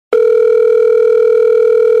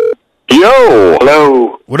Yo.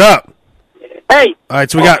 Hello. What up? Hey. All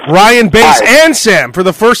right, so we got Ryan, Bass, and Sam. For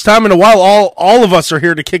the first time in a while, all of us are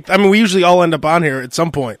here to kick. I mean, we usually all end up on here at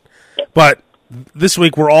some point. But this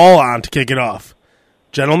week, we're all on to kick it off.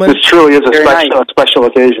 Gentlemen? This truly is a special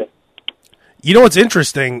occasion. You know what's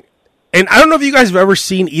interesting? And I don't know if you guys have ever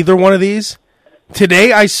seen either one of these.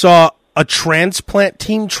 Today, I saw a transplant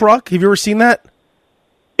team truck. Have you ever seen that?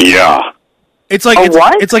 Yeah. It's like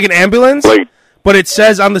it's like an ambulance, but it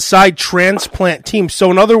says on the side transplant team. So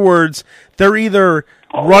in other words, they're either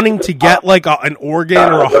running to get like an organ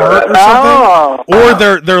or a heart or something, or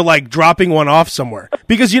they're like dropping one off somewhere.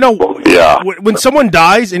 Because when someone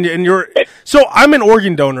dies and you're so I'm an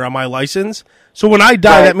organ donor on my license. So when I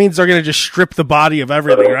die, that means they're gonna just strip the body of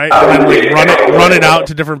everything, right? And then like run it out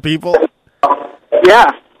to different people. Yeah.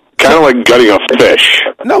 Kind of like gutting a fish.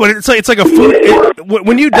 No, but it's like a food.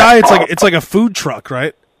 When you die, it's like a food truck,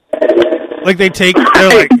 right? Like they're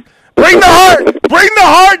like, bring the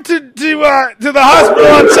heart to the hospital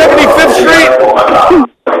on 75th Street.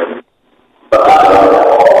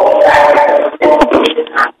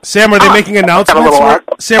 Sam, are they making announcements?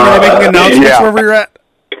 Sam, are they making announcements wherever you're at?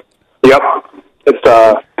 Yep.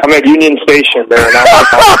 I'm at Union Station there, and I'm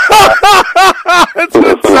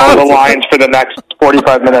on the lines for the next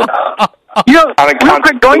 45 minutes. Real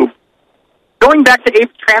quick, going back to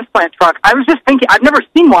Abe's transplant truck, I was just thinking, I've never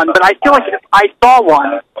seen one, but I feel like if I saw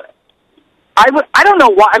one, I don't know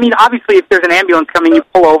why. I mean, obviously, if there's an ambulance coming, you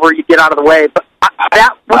pull over, you get out of the way, but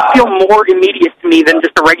that would feel more immediate to me than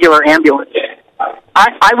just a regular ambulance.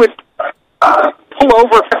 I would pull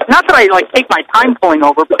over, not that I take my time pulling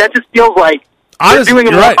over, but that just feels like they're doing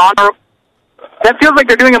a more honorable. That feels like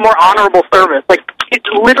they're doing a more honorable service. Like it's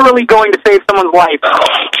literally going to save someone's life,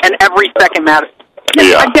 and every second matters.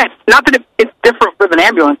 Yeah. Again, not that it's different with an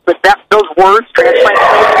ambulance, but those words transplant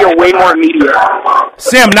feel way more immediate.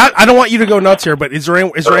 Sam, I don't want you to go nuts here, but is there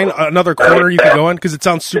another corner you could go in because it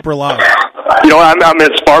sounds super loud? I'm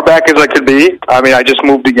as far back as I could be. I mean, I just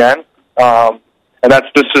moved again, and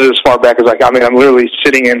this is as far back as I mean, I'm literally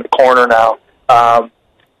sitting in the corner now.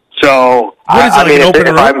 So what is it, an open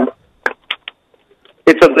room?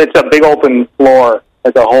 It's a big open floor,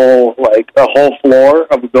 like a whole floor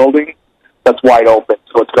of the building that's wide open.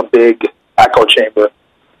 So it's a big echo chamber.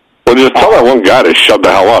 Well, just tell that one guy to shut the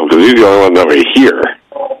hell up because he's the only one over here.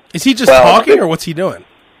 Is he just talking or what's he doing?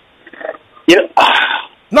 Yeah.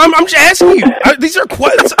 No, I'm just asking you. These are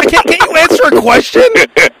questions. Can't you answer a question?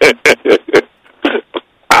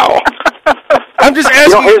 Ow. I'm just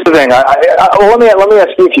asking. Here's the thing. Well, let me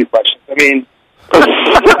ask you a few questions. I mean, let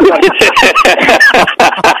me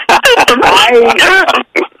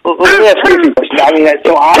ask you a few questions. I mean,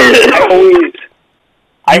 so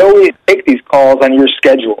I always take these calls on your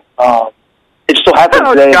schedule. It just so happens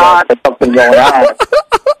today that there's something going on,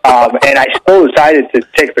 and I still decided to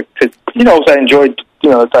take because I enjoy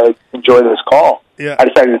this call. Yeah. I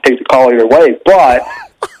decided to take the call either way, but I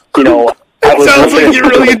was sounds like you're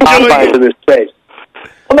really enjoying it. This space.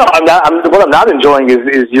 Well, no, I'm not. What I'm not enjoying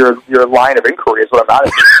is your line of inquiry. Is what I'm not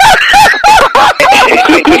enjoying.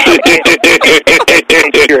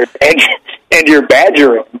 and your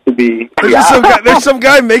badgering to be. There's some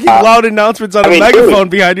guy making loud announcements on a megaphone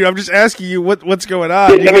behind you. I'm just asking you what's going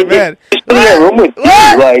on. You get mad. Just in a room with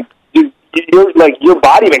you, your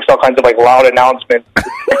body makes all kinds of loud announcements.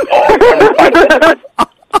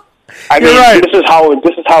 I mean, right. This is how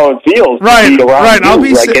it feels. Right.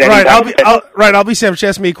 I'll be Sam. She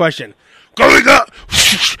asked me a question. Going up,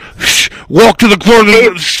 walk to the corner.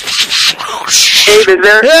 Dave, do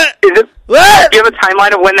you have a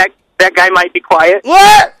timeline of when that guy might be quiet?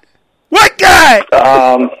 What guy?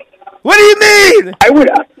 What do you mean? I would.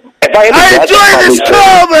 If I enjoy this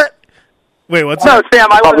call, but wait, what's that? No, Sam,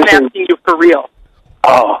 I wasn't asking you for real.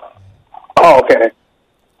 Oh, okay.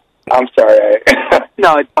 I'm sorry.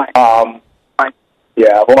 No, it's fine. Fine.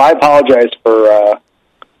 Yeah, well, I apologize for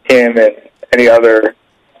him and any other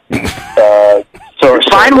source.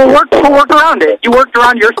 Fine, we'll work around it. You worked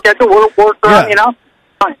around your schedule, we'll work around,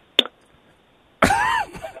 Fine.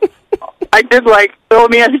 I did so let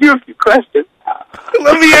me ask you a few questions.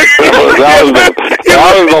 Let me ask you. That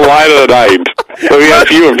was the line of the night. Let me ask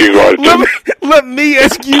you a few questions. Let me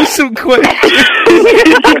ask you some questions.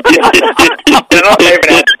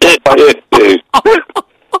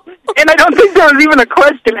 And I don't think there was even a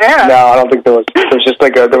question asked. No, I don't think there was. There's just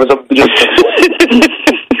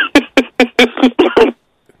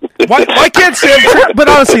Why can't Sam? But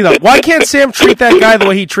honestly, though, why can't Sam treat that guy the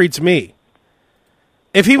way he treats me?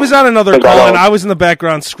 If he was on another call and I was in the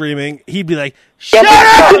background screaming, he'd be like, "Shut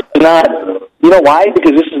up!" Not, you know why?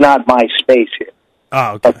 Because this is not my space here.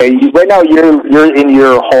 Oh, okay. Right now, you're in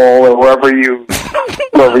your hole or wherever you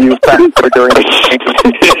found during the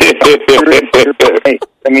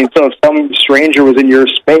I mean, so if some stranger was in your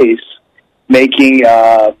space making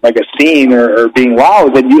like a scene or being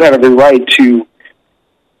loud, then you have every right to,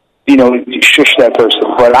 shush that person.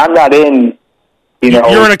 But I'm not in,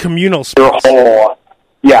 You're in a communal space. Your hole.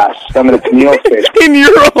 Yes, I'm in a communal space. In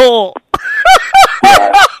your hole.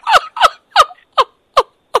 Yeah.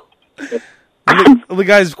 The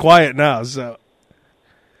guy's quiet now, so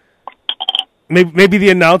maybe the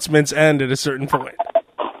announcements end at a certain point.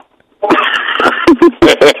 What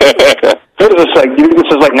is this like? This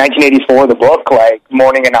is like 1984, the book, like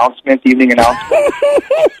morning announcement, evening announcement.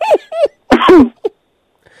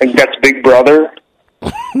 Like that's Big Brother.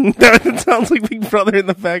 That sounds like Big Brother in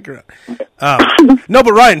the background. No,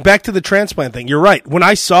 but Ryan, back to the transplant thing. You're right. When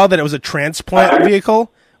I saw that it was a transplant vehicle,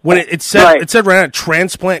 when it said right on a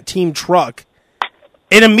transplant team truck,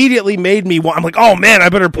 it immediately made me want. I'm like, oh man, I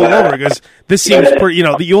better pull over because this seems pretty.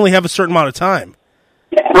 You only have a certain amount of time,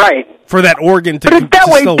 right, for that organ to. But it's that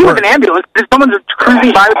way too with an ambulance. If someone's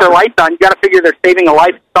cruising by with their lights on, you got to figure they're saving a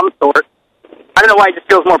life of some sort. I don't know why it just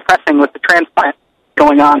feels more pressing with the transplant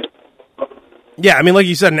going on. Yeah, I mean, like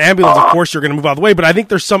you said, an ambulance, of course, you're going to move out of the way, but I think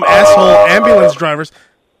there's some asshole ambulance drivers.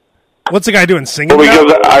 What's the guy doing, singing? Well,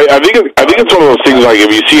 because I think it's one of those things like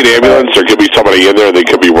if you see an ambulance, there could be somebody in there, they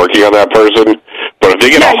could be working on that person. But if they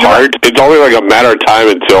get a heart, it's only like a matter of time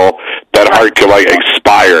until that heart could like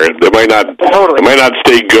expire. It might not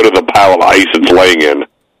stay good in the pile of ice it's laying in.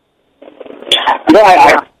 No,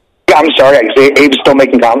 I'm sorry, Abe's still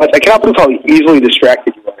making comments. I cannot believe how easily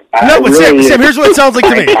distracted you are. No, but really Sam, here's what it sounds like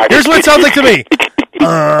to me. Here's what it sounds like to me.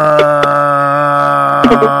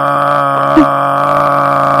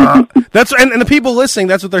 That's and the people listening,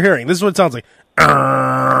 that's what they're hearing. This is what it sounds like. All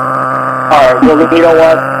right, well, you know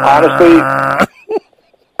what? Honestly,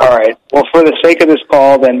 all right. Well, for the sake of this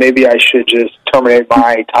call, then maybe I should just terminate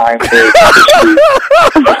my time. No,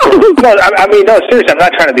 seriously, I'm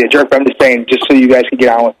not trying to be a jerk, but I'm just saying, just so you guys can get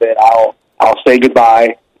on with it, I'll say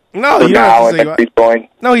goodbye. No, you don't have to say goodbye.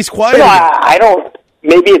 No, he's quiet. No, I don't.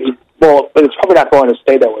 Maybe it's but it's probably not going to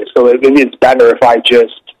stay that way. So maybe it's better if I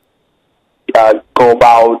just go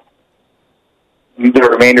about the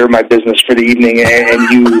remainder of my business for the evening, and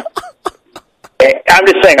you. I'm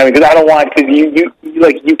just saying, because I don't want, because you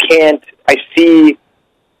can't. I see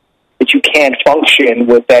that you can't function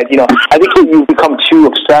with that. I think you become too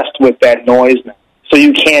obsessed with that noise now, so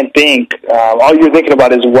you can't think. All you're thinking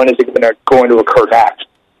about is when is it going to occur next.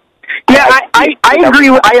 Yeah, I agree.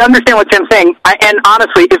 I understand what Sam's saying. And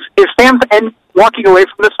honestly, if Sam's walking away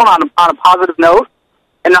from this one on a positive note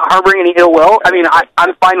and not harboring any ill will, I mean,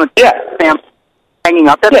 I'm fine with Sam hanging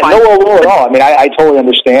up. That's fine. No ill will at all. I mean, I totally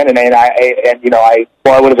understand, and I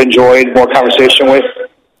would have enjoyed more conversation with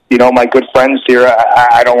my good friends here.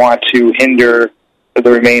 I don't want to hinder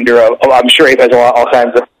the remainder of. I'm sure Abe has all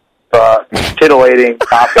kinds of titillating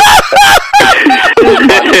topics.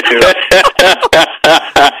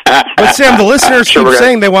 But Sam, the listeners keep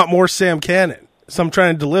saying they want more Sam Kanan, so I'm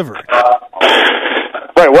trying to deliver.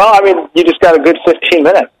 Right. Well, I mean, you just got a good 15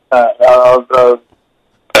 minutes That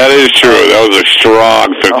is true. That was a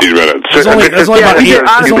strong 15 minutes. It's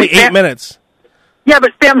only 8 minutes. Yeah,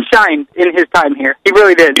 but Sam shined in his time here. He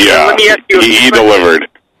really did. Yeah, let me ask you, he delivered.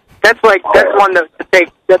 That's one to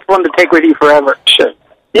take. That's one to take with you forever. Sure.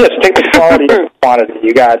 Yes, take the quality and quantity.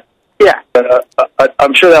 You got. Yeah. But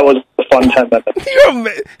I'm sure that was a fun 10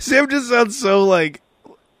 minutes. Sam just sounds so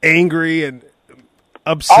angry and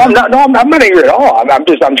upset. I'm not angry at all. I'm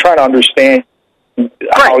trying to understand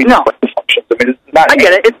how he functions. I mean, it's not. I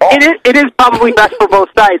get it. It is probably best for both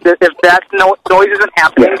sides if that noise isn't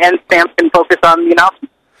happening and Sam can focus on the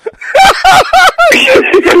announcement.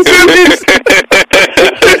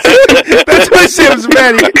 That's why Sam's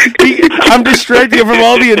mad. I'm distracting him from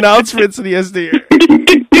all the announcements that he has to hear.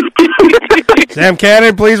 Sam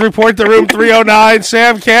Kanan, please report to room 309.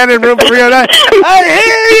 Sam Kanan, room 309. I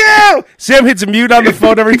hear you! Sam hits mute on the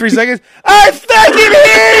phone every 3 seconds. I fucking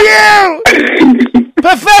hear you!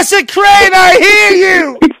 Professor Crane, I hear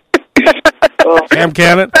you! Sam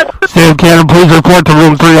Kanan. Sam Kanan, please report to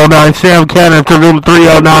room 309. Sam Kanan to room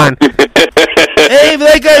 309. Hey,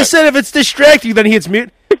 like I said, if it's distracting, then he hits mute.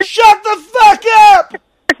 Shut the fuck up!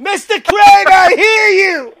 Mr. Crane, I hear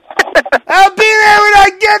you! I'll be there when I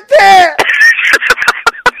get there!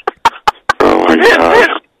 Oh my God.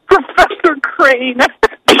 Professor Crane.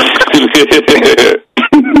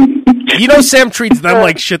 Sam treats them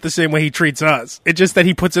like shit the same way he treats us. It's just that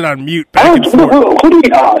he puts it on mute back and forth. Who do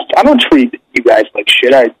you ask? I don't treat you guys like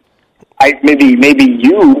shit. I maybe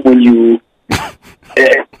you when you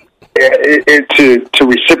to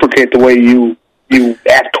reciprocate the way you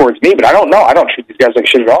act towards me, but I don't know. I don't treat these guys like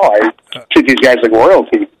shit at all. I treat these guys like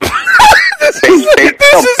royalty.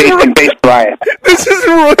 Based Ryan. This is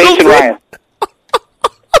royalty. Based Ryan.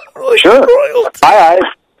 Sure. Royalty. Aye.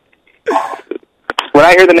 When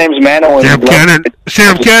I hear the names Mano and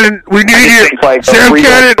Sam Kanan, we need you. Like Sam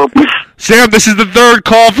Kanan. Sam, this is the third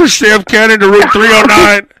call for Sam Kanan to room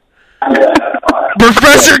 309.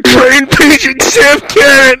 Professor Crane paging Sam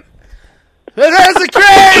Kanan. Professor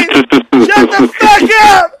Crane! Shut the fuck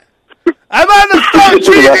up! I'm on the phone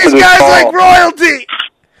treating these guys like royalty!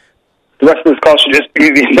 The rest of this call should just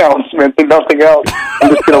be the announcement and nothing else.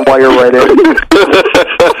 I'm just going to wire right in. To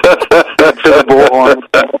the bullhorn.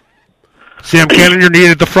 Sam Kanan, you're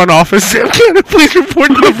needed at the front office. Sam Kanan, please report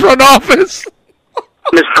to the front office.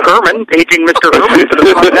 Mr. Herman, paging Mr. Herman to the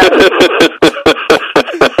front desk.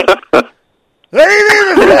 What do you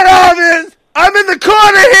mean the front office? I'm in the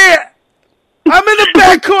corner here! I'm in the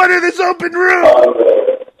back corner of this open room!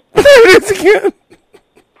 There it is again.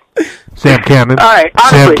 Sam Kanan. All right,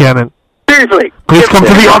 honestly, Sam Kanan. Seriously. Please come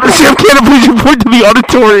to the office. Sam Kanan, please report to the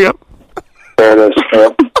auditorium. There it is.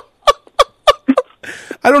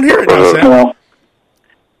 I don't hear it now, Sam.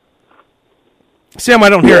 Sam, I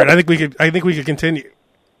don't hear it. I think we could continue.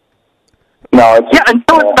 No, it's,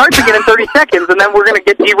 until it starts again in 30 seconds, and then we're going to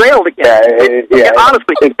get derailed again.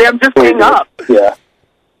 Honestly, Sam, just hang up. Yeah.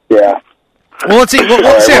 Well, let's see.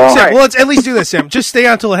 Sam, let's at least do this, Sam. Just stay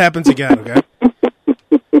on until it happens again, okay?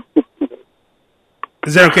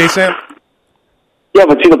 Is that okay, Sam? Yeah,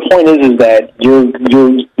 but see, the point is that your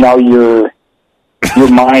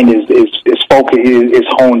mind is focused, is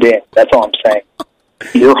honed in. That's all I'm saying.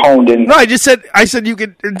 You're honed in. No, I said you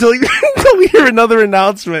could until we hear another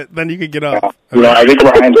announcement, then you could get off. Yeah, I think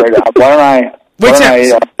Ryan's right up. Why don't I? Wait,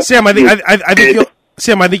 Sam. I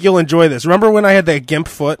think you'll enjoy this. Remember when I had that gimp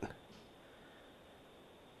foot?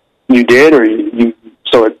 You did, or you?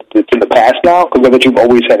 So it's in the past now? Because I bet you've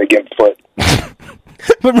always had a gimp foot.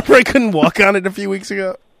 Remember I couldn't walk on it a few weeks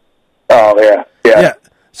ago? Oh yeah.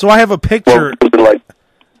 So I have a picture. Well,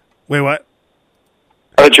 wait, what?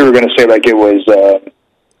 I thought you were going to say like it was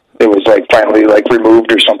like finally like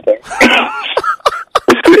removed or something. I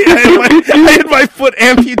had my foot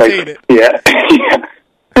amputated. Yeah.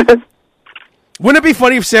 Wouldn't it be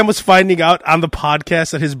funny if Sam was finding out on the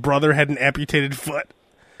podcast that his brother had an amputated foot?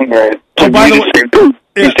 Right. Oh, by the way,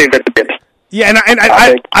 you saved that bit. Yeah, and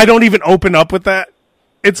I don't even open up with that.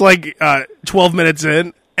 It's like 12 minutes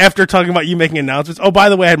in after talking about you making announcements. Oh, by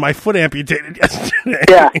the way, I had my foot amputated yesterday.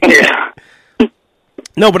 Yeah.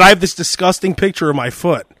 No, but I have this disgusting picture of my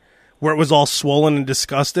foot where it was all swollen and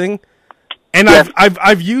disgusting. And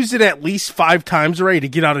I've used it at least 5 times already to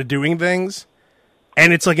get out of doing things.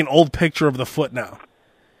 And it's like an old picture of the foot now.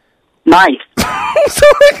 Nice. So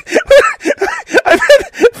I've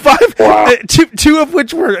had 5, two of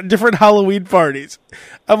which were different Halloween parties.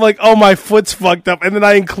 I'm like, oh, my foot's fucked up. And then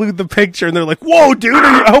I include the picture and they're like, whoa, dude,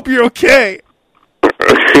 I hope you're okay.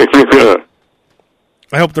 I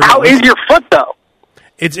hope they're How is your foot, though?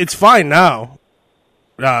 It's fine now.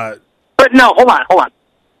 But no, hold on.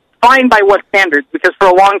 Fine by what standards? Because for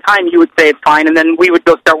a long time you would say it's fine, and then we would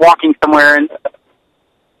go start walking somewhere, and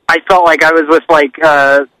I felt like I was with, like,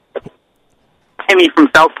 Timmy from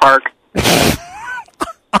South Park.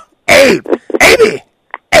 Amy!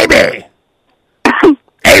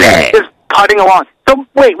 Just putting along. So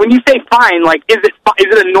wait, when you say fine, like, is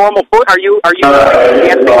it a normal foot? Are you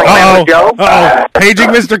dancing like that Joe? Paging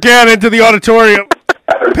Mr. Kanan to the auditorium.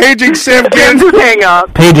 Paging Sam Kanan. Hang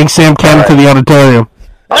up. Paging Sam Kanan to the auditorium.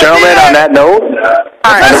 Gentlemen, on that note,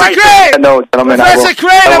 Professor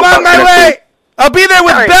Crane, I'm on my way. I'll be there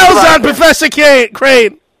with bells on, Professor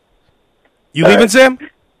Crane. You leaving, Sam?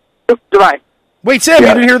 Goodbye. Wait, Sam, you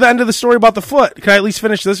didn't hear the end of the story about the foot. Can I at least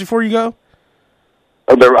finish this before you go?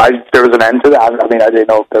 There was an end to that. I mean, I didn't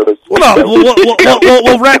know if there was. Well, no,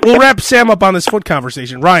 we'll wrap Sam up on this foot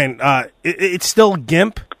conversation. Ryan, it's still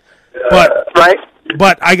gimp, but right.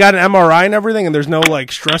 But I got an MRI and everything, and there's no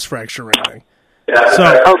like stress fracture or anything. So,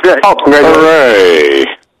 good. Hooray!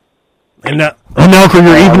 And now for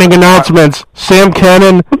your evening announcements. Sam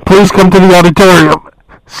Kanan, please come to the auditorium.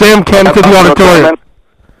 Sam Kanan to the auditorium.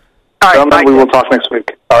 All right, we will talk next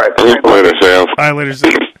week. All right. Later, Sam. All right, later,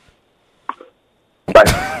 Sam. Bye.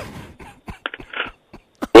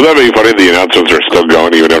 Would that be funny? The announcements are still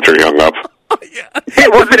going even after he hung up.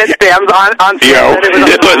 It wasn't at Sam's on Sam. Yeah,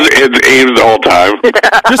 it's Ames the whole time.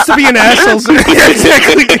 Just to be an asshole.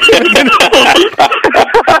 Exactly.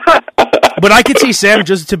 But I could see Sam,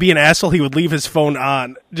 just to be an asshole, he would leave his phone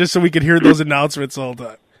on just so we could hear those announcements all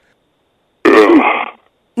the time.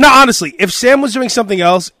 No, honestly, if Sam was doing something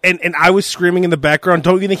else and I was screaming in the background,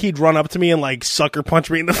 don't you think he'd run up to me and like sucker punch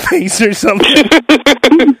me in the face or something?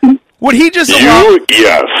 Would he just allow?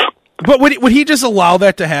 Yes. But would he just allow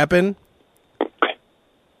that to happen?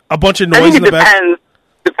 A bunch of noise in the back.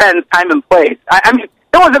 Depends time and place. I mean,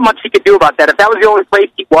 there wasn't much he could do about that. If that was the only place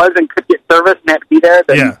he was and could get service and had to be there,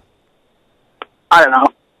 then yeah. I don't know.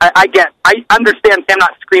 I understand Sam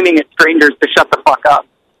not screaming at strangers to shut the fuck up.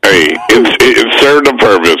 Hey, it served a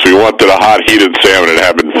purpose. We wanted a hot, heated Sam, and it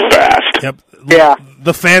happened fast. Yep. Yeah.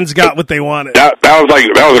 The fans got what they wanted. That was like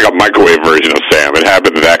a microwave version of Sam. It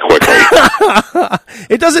happened that quickly.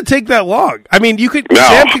 It doesn't take that long. I mean,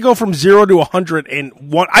 Sam could go from 0 to 100 in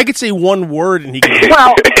one. I could say one word, and he could.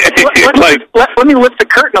 Well, let me lift the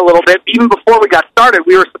curtain a little bit. Even before we got started,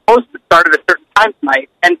 we were supposed to start at a certain time tonight,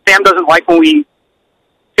 and Sam doesn't like when we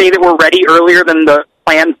say that we're ready earlier than the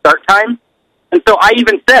planned start time. And so I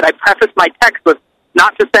even said, I prefaced my text with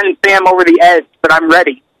not to send Sam over the edge, but I'm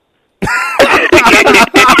ready.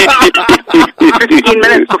 15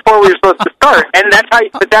 minutes before we were supposed to start, and that's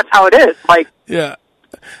how it is. Like, yeah,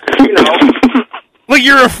 you know, like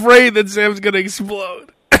you're afraid that Sam's gonna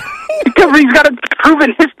explode because he's got a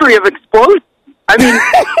proven history of explosions. I mean,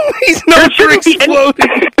 he's known for exploding.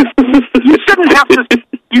 You shouldn't have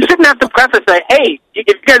to preface that. Hey, if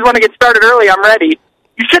you guys want to get started early, I'm ready.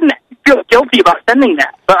 You shouldn't feel guilty about sending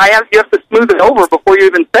that, but you have to smooth it over before you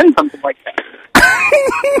even send something like that.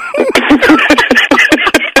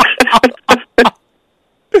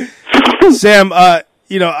 Sam,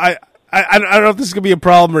 you know, I don't know if this is gonna be a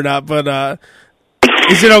problem or not, but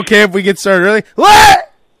is it okay if we get started early?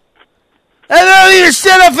 What? I don't need to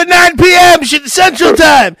set up for 9 p.m. Central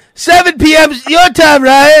Time. 7 p.m. your time,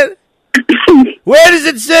 Ryan. Where does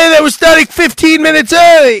it say that we're starting 15 minutes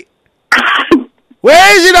early?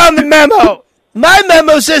 Where is it on the memo? My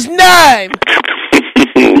memo says 9.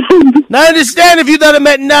 Now, I understand if you thought it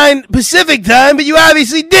meant 9 Pacific time, but you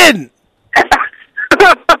obviously didn't.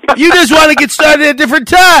 You just want to get started at a different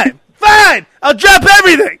time. Fine, I'll drop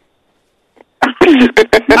everything.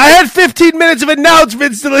 I had 15 minutes of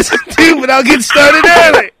announcements to listen to, but I'll get started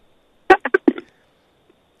early.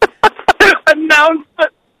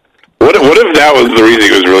 Announcement. What if that was the reason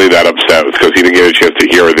he was really that upset? Was because he didn't get a chance to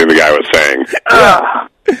hear everything the guy was saying?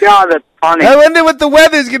 God, that's funny. I wonder what the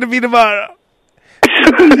weather's going to be tomorrow.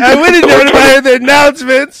 I would have known if I heard the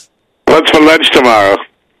announcements. What's for lunch tomorrow?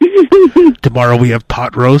 Tomorrow we have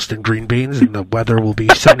pot roast and green beans, and the weather will be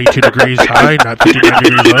 72 degrees high, not 59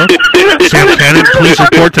 degrees low. Sam Kanan, please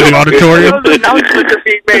report to the auditorium. Those announcements are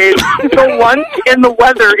being made. The lunch and the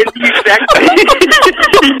weather is the exact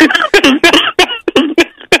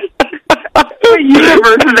What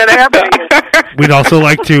universe is that happening? We'd also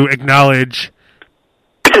like to acknowledge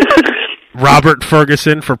Robert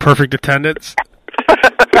Ferguson for perfect attendance.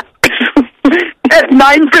 At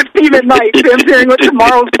 9:15 at night, Sam's hearing what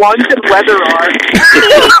tomorrow's lunch and weather are.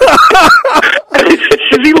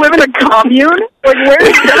 Does he live in a commune? Like, where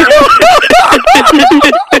is that?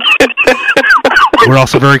 We're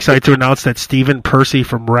also very excited to announce that Stephen Percy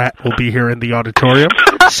from Rat will be here in the auditorium.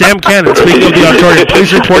 Sam Kanan, speaking of the auditorium,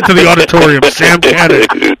 please report to the auditorium. Sam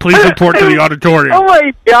Kanan, please report to the auditorium. Oh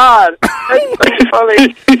my God. That's so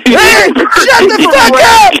funny. Hey, shut the fuck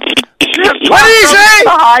up! What did he say? A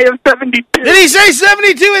high of 72. Did he say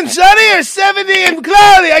 72 and sunny or 70 and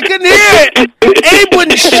cloudy? I couldn't hear it. Abe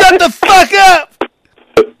wouldn't shut the fuck up.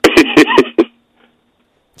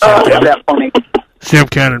 Oh, is that funny? Sam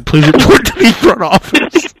Kanan, please report to the front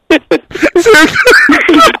office.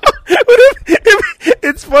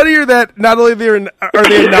 It's funnier that not only are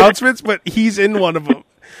the announcements, but he's in one of them.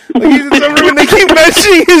 Like he's in some room and they keep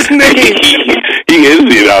mentioning his name. He is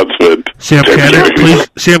the announcement. Sam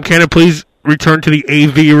Kanan, please return to the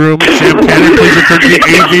AV room. Sam Kanan, please return to the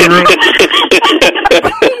AV room.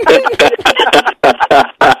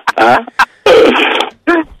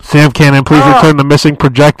 Sam Kanan, please return the missing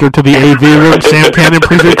projector to the AV room. Sam Kanan,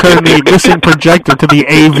 please return the missing projector to the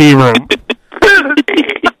AV room.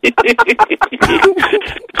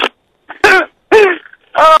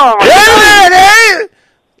 Oh my God. Hey!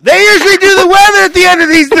 They usually do the weather at the end of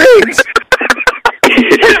these things.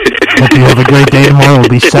 Hope you have a great day tomorrow. It'll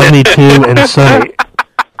be 72 and sunny.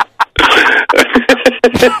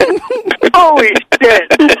 Holy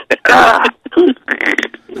shit.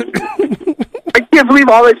 I can't believe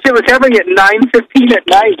all this shit was happening at 9:15 at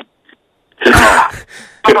night.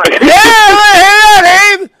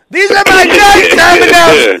 Hey, Abe! These are my nighttime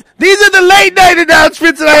announcements. These are the late night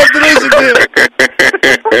announcements that I have to listen to.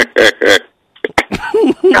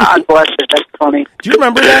 God bless it. That's funny. Do you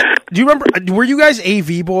remember that? Were you guys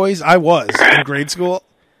AV boys? I was in grade school.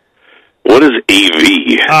 What is AV?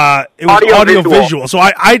 It was audio visual. So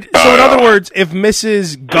so in other words, if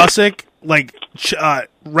Mrs. Gussick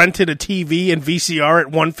rented a TV and VCR at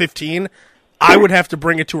 1:15, I would have to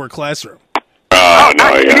bring it to her classroom. We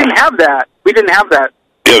didn't have that. We didn't have that.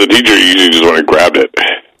 Yeah, the teacher usually just went and grabbed it.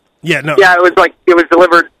 Yeah, no. Yeah, it was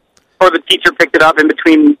delivered, or the teacher picked it up in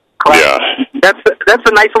between class. Yeah. That's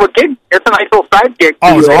a nice little gig. That's a nice little side gig.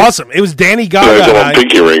 Oh, it was awesome. It was Danny Gaga and I.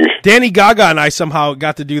 Pinky ring. Danny Gaga and I somehow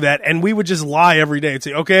got to do that, and we would just lie every day and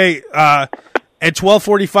say, okay, at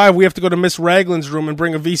 12:45 we have to go to Miss Raglan's room and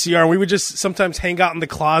bring a VCR, and we would just sometimes hang out in the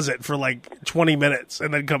closet for like 20 minutes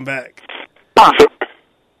and then come back. Huh.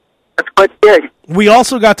 That's quite big. We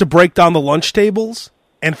also got to break down the lunch tables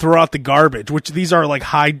and throw out the garbage, which these are like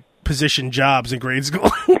high position jobs in grade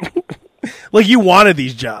school. Like you wanted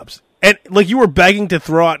these jobs. And like you were begging to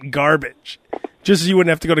throw out garbage just so you wouldn't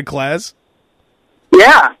have to go to class.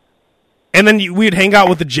 Yeah. And then we'd hang out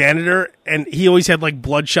with the janitor, and he always had like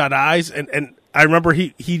bloodshot eyes. And I remember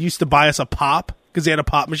he used to buy us a pop because he had a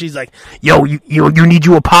pop machine. He's like, yo, you need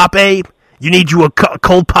you a pop, Abe? You need you a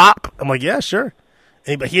cold pop? I'm like, yeah, sure.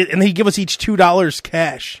 And he'd give us each $2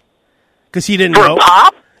 cash because he didn't know. For a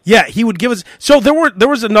pop? Yeah, he would give us. So there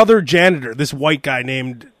was another janitor, this white guy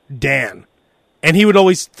named Dan. And he would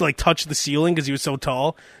always like touch the ceiling because he was so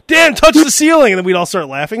tall. Dan, touch the ceiling, and then we'd all start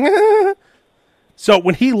laughing. So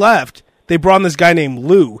when he left, they brought in this guy named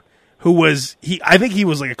Lou, who was I think he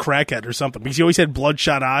was like a crackhead or something because he always had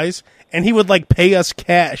bloodshot eyes, and he would like pay us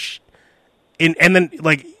cash, and then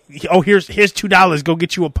like, oh, here's $2, go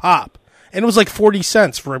get you a pop, and it was like 40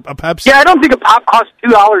 cents for a Pepsi. Yeah, I don't think a pop costs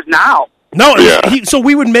 $2 now. No, so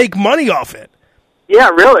we would make money off it. Yeah,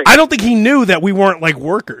 really. I don't think he knew that we weren't like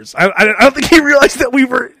workers. I don't think he realized that we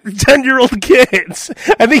were 10-year-old kids.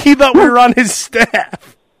 I think he thought we were on his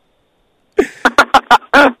staff.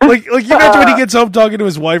 like you imagine when he gets home talking to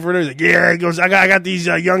his wife or he's like, yeah, he goes, I got these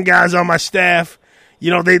young guys on my staff.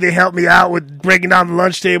 You know, they help me out with breaking down the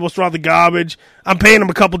lunch tables, throw out the garbage. I'm paying them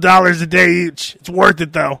a couple $1 a day each. It's worth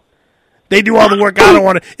it though. They do all the work. I don't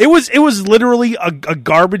want to. It was literally a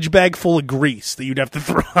garbage bag full of grease that you'd have to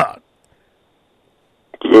throw out.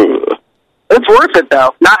 It's worth it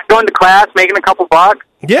though. Not going to class, making a couple bucks.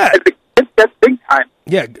 Yeah, that's big time.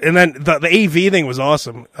 Yeah, and then the AV thing was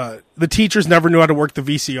awesome. The teachers never knew how to work the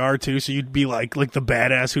VCR too, so you'd be like the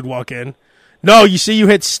badass who'd walk in. No, you see, you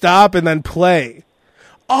hit stop and then play.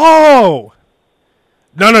 Oh,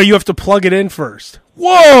 no, you have to plug it in first.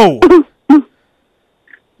 Whoa.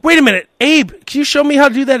 Wait a minute, Abe, can you show me how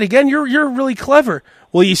to do that again? You're really clever.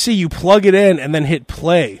 Well, you see, you plug it in and then hit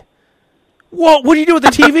play. Whoa, what do you do with the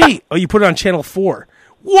TV? Oh, you put it on channel 4.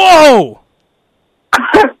 Whoa!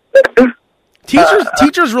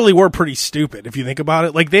 Teachers really were pretty stupid if you think about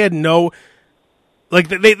it. Like they had no, like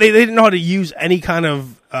they didn't know how to use any kind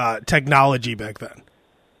of technology back then.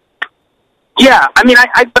 Yeah, I mean,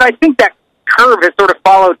 but I think that curve has sort of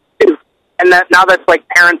followed too, and that now that's like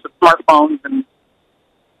parents with smartphones and.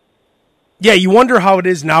 Yeah, you wonder how it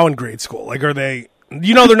is now in grade school. Like, are they?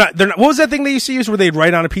 You know, they're not. What was that thing they used to use where they'd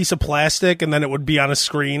write on a piece of plastic and then it would be on a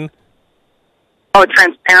screen? Oh,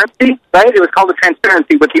 transparency, right? It was called a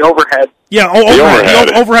transparency with the overhead. Yeah,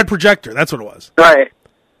 the overhead projector. That's what it was. Right.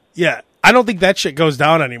 Yeah, I don't think that shit goes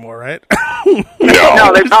down anymore, right?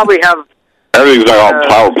 No, they probably have. Everything's like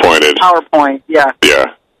all PowerPointed. PowerPoint, yeah.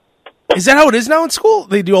 Yeah. Is that how it is now in school?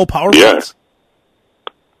 They do all PowerPoints? Yeah.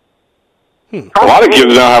 A lot of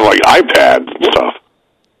kids now have like iPads and stuff.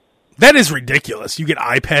 That is ridiculous. You get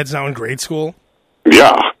iPads now in grade school?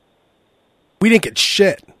 Yeah. We didn't get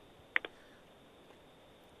shit.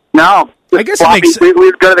 No. I guess it makes sense. We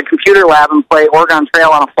would go to the computer lab and play Oregon Trail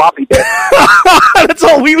on a floppy disk. That's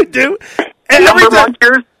all we would do. And number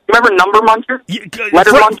munchers. Remember number munchers?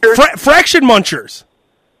 Letter munchers? Fraction munchers.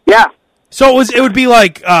 Yeah. So it would be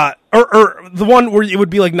like, or the one where it would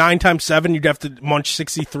be like 9 times 7, you'd have to munch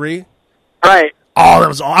 63. Right. Oh, that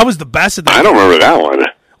was all. I was the best at that. I don't remember that one.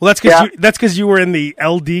 Well, that's because you were in the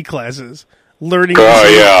LD classes learning. Oh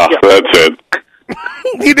yeah, that's it.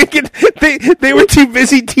 You didn't get. They were too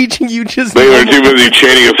busy teaching you just. They were too busy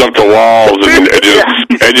chaining us up to walls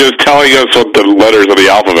and just telling us what the letters of the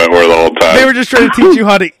alphabet were the whole time. They were just trying to teach you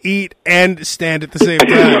how to eat and stand at the same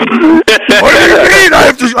time. What do you mean?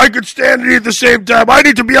 I could stand and eat at the same time. I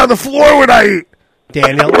need to be on the floor when I eat.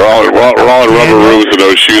 Daniel, we're all in rubber roofs with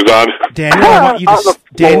those shoes on. Daniel, I want you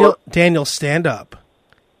to Daniel, stand up.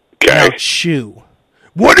 Okay. Now chew.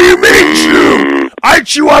 What do you mean chew? I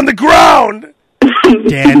chew on the ground.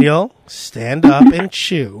 Daniel, stand up and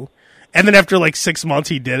chew. And then after like 6 months,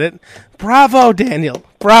 he did it. Bravo, Daniel.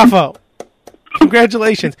 Bravo.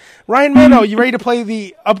 Congratulations. Ryan Mano, you ready to play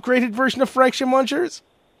the upgraded version of Fraction Munchers?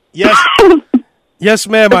 Yes. Yes,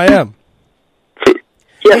 ma'am, I am.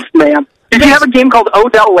 Yes, ma'am. Did you have a game called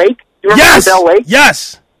Odell Lake? You remember Yes! Odell Lake?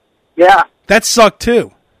 Yes! Yeah. That sucked,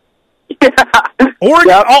 too. Yeah. Oregon,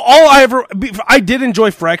 yep. I did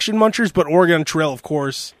enjoy Fraction Munchers, but Oregon Trail, of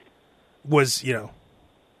course, was, Yeah,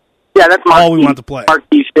 that's all we wanted to play.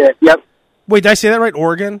 Marquee shit, yep. Wait, did I say that right?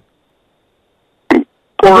 Oregon?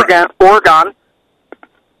 Oregon.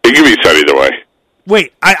 It can be said either way.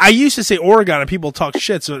 Wait, I used to say Oregon and people talk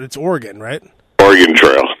shit, so it's Oregon, right? Oregon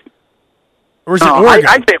Trail. Or is it Oregon?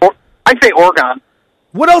 I say Oregon.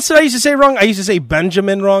 What else did I used to say wrong? I used to say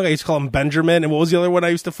Benjamin wrong. I used to call him Benjamin. And what was the other one I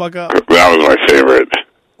used to fuck up? That was my favorite.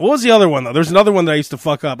 What was the other one, though? There's another one that I used to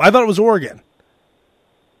fuck up. I thought it was Oregon.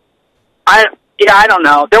 I don't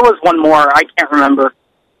know. There was one more. I can't remember.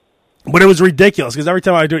 But it was ridiculous, because every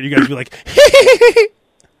time I do it, you guys would be like,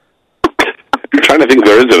 I'm trying to think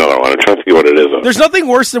there is another one. I'm trying to think what it is. There's nothing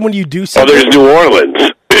worse than when you do something. Oh, there's New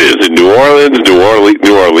Orleans. Is it New Orleans? New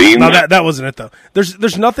Orleans? No, that wasn't it, though.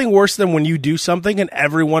 There's nothing worse than when you do something and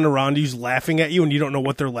everyone around you's laughing at you and you don't know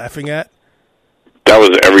what they're laughing at. That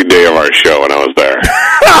was every day of our show when I was there.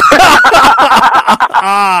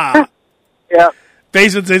 Yeah.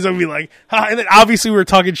 Bass would say something like, and then obviously we were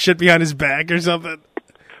talking shit behind his back or something.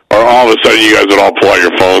 Or all of a sudden you guys would all pull out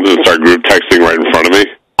your phones and start group texting right in front of me.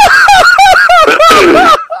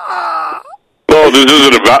 No, this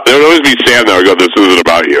isn't about... There would always be Sam that would go, this isn't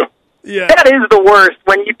about you. Yeah. That is the worst,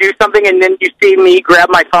 when you do something and then you see me grab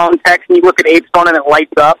my phone, text, and you look at Abe's phone and it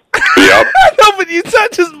lights up. Yep. No, but you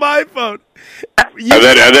touch just my phone. And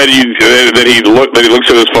then he looks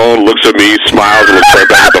at his phone, looks at me, smiles, and looks right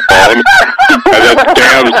back at the phone.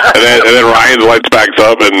 And then Ryan's lights backs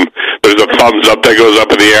up, and there's a thumbs up that goes up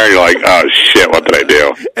in the air, and you're like, oh shit, what did I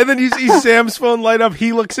do? And then you see Sam's phone light up,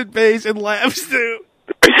 he looks at Bass and laughs too.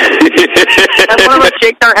 And one of us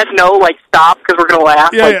shakes our head no, like stop, because we're going to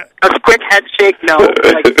laugh. Yeah, yeah. A quick head shake no. Like,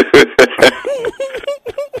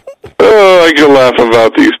 oh, I can laugh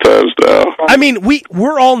about these times now. I mean,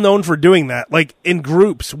 we're all known for doing that. Like, in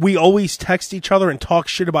groups, we always text each other and talk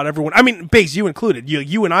shit about everyone. I mean, Bass, you included.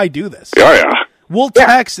 You and I do this. Oh, yeah. We'll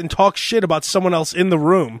text and talk shit about someone else in the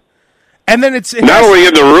room. And then it's... Not only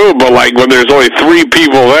in the room, but like when there's only 3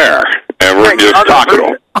 people there, and we're just talking to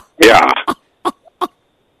them. Yeah.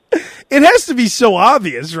 It has to be so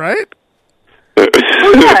obvious, right? Well,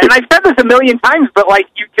 yeah, and I've said this a million times, but like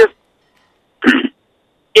you just,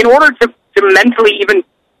 in order to mentally even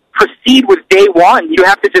proceed with day one, you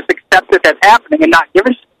have to just accept that that's happening and not give a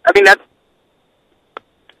shit. I mean, that's...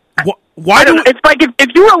 Why do it's like if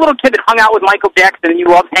you were a little kid that hung out with Michael Jackson and you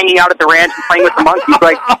loved hanging out at the ranch and playing with the monkeys,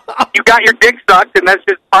 like, you got your dick sucked and that's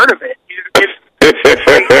just part of it.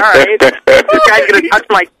 Like, all right, this guy's going to touch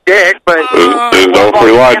my dick, but... There's no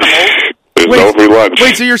free lunch. There's no free lunch.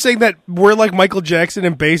 Wait, so you're saying that we're like Michael Jackson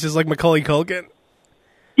and Bass is like Macaulay Culkin?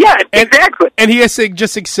 Yeah, exactly. And he has to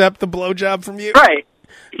just accept the blowjob from you? Right.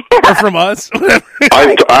 Or from us?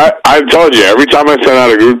 I've told you, every time I send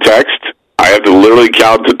out a group text, I have to literally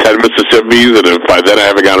count to 10 Mississippis, and if by then I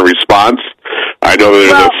haven't got a response, I know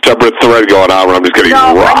there's a separate thread going on where I'm just getting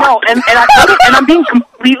rocked. I know, and I'm being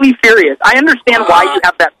completely serious. I understand why you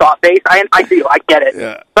have that thought base. I do. I get it.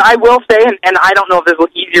 Yeah. But I will say, and I don't know if this will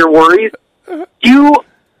ease your worries, you,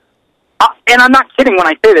 and I'm not kidding when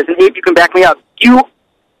I say this, and Abe, you can back me up, you,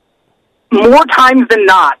 more times than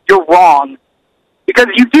not, you're wrong. Because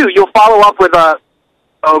you do. You'll follow up with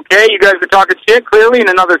okay, you guys are talking shit, clearly, in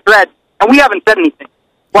another thread, and we haven't said anything.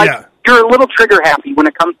 Like, you're a little trigger happy when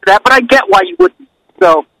it comes to that, but I get why you wouldn't.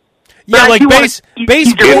 So, yeah, like Bass.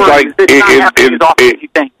 It's like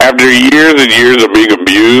after years and years of being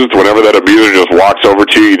abused, whenever that abuser just walks over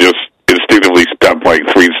to you, you just instinctively step like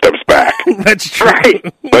 3 steps back. That's true. Right.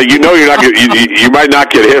 Like you're not you might not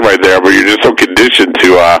get hit right there, but you're just so conditioned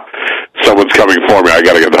to someone's coming for me. I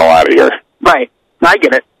got to get the hell out of here. Right. I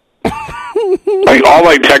get it. Like all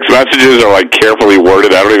my text messages are like carefully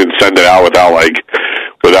worded. I don't even send it out without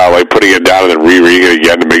putting it down and then rereading it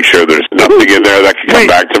again to make sure there's nothing in there that can come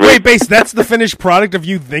back to me. Wait, Bass, that's the finished product of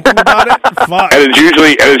you thinking about it? Fuck. And it's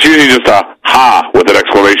usually just a ha with an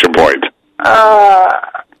exclamation point.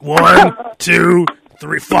 1, 2,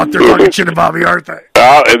 3. Fuck, they're talking shit about me, aren't they?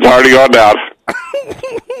 Oh, it's already gone down.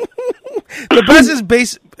 The best is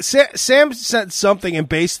Bass. Sam said something, and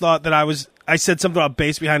Bass thought that I said something about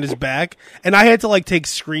Bass behind his back, and I had to like take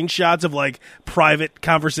screenshots of like private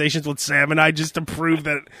conversations with Sam and I just to prove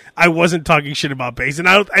that I wasn't talking shit about Bass, and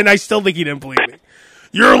I still think he didn't believe me.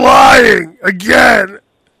 You're lying again.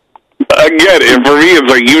 And for me, it's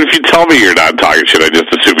like even if you tell me you're not talking shit, I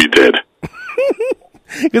just assume you did.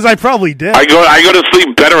 Because I probably did. I go to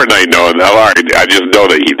sleep better at night knowing that. All right, I just know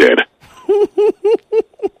that he did.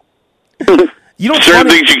 certain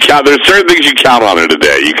things you count. There's certain things you count on in a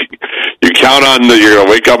day. You count on that you're going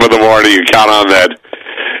to wake up in the morning. You count on that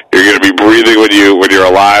you're going to be breathing when you're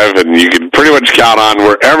alive, and you can pretty much count on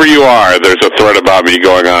wherever you are. There's a thread about me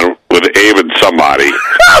going on with Abe and somebody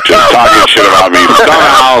just talking shit about me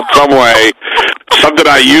somehow, some way. Something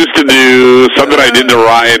I used to do, something I did to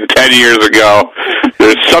Ryan 10 years ago.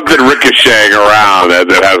 There's something ricocheting around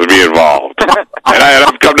that has me involved. And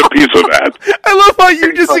I've come to peace with that. I love how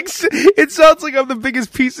you just, it sounds like I'm the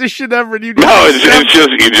biggest piece of shit ever. And you just no, it's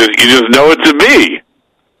just, you just know it's a me.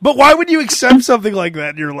 But why would you accept something like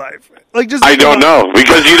that in your life? Like, just I don't know.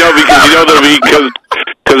 Because you know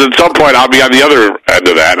because at some point I'll be on the other end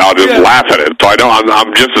of that and I'll just laugh at it. So I know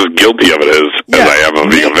I'm just as guilty of it as I am of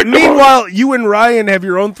being a victim. Meanwhile, you and Ryan have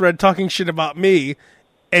your own thread talking shit about me.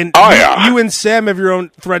 And you and Sam have your own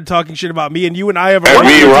thread talking shit about me, and you and I have our own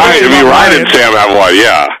thread talking about Ryan and Sam have one,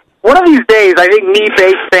 yeah. One of these days, I think me,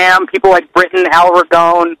 Base, Sam, people like Britton, Al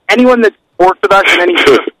Ragone, anyone that works with us in any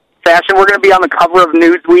fashion, we're going to be on the cover of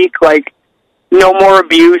Newsweek, like, no more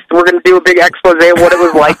abuse. We're going to do a big expose of what it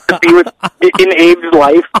was like to be in Abe's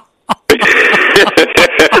life.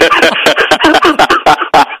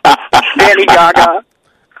 Danny Gaga.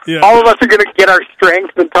 Yeah. All of us are going to get our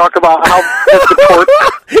strength and talk about how support.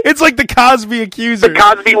 It's like the Cosby Accuser. The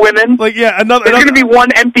Cosby women. Like, yeah, There's going to be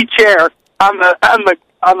one empty chair on the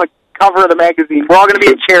cover of the magazine. We're all going to be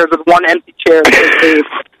in chairs with one empty chair.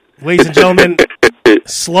 Ladies and gentlemen,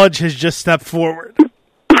 Sludge has just stepped forward.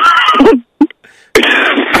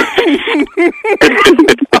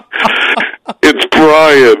 It's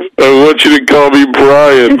Brian. I want you to call me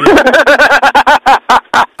Brian.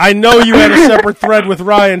 I know you had a separate thread with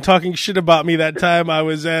Ryan talking shit about me that time I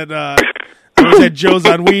was at Joe's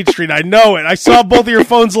on Weed Street. I know it. I saw both of your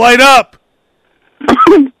phones light up.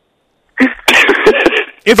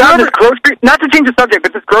 Not to change the subject,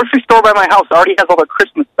 but this grocery store by my house already has all the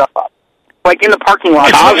Christmas stuff up. Like in the parking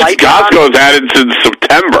lot. Costco's had it since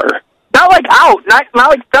September. Not like out, not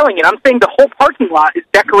like selling it. I'm saying the whole parking lot is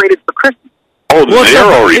decorated for Christmas. Oh, they're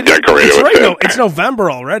already decorated with it. It's November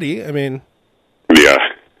already. I mean... Yeah.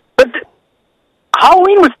 But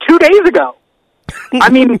Halloween was 2 days ago. I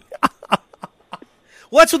mean...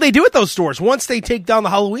 Well, that's what they do at those stores. Once they take down the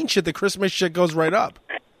Halloween shit, the Christmas shit goes right up.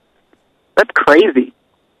 That's crazy.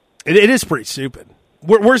 It is pretty stupid.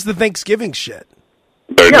 Where's the Thanksgiving shit?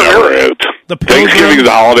 There never is. Thanksgiving is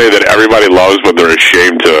a holiday that everybody loves, but they're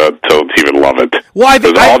ashamed to even love it. Well, I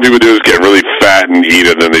think all people do is get really fat and eat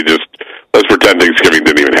it, and then let's pretend Thanksgiving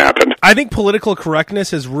didn't even happen. I think political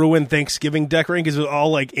correctness has ruined Thanksgiving decorating because it's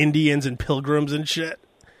all like Indians and pilgrims and shit.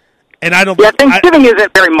 And I don't. Yeah, Thanksgiving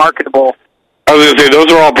isn't very marketable. I was going to say,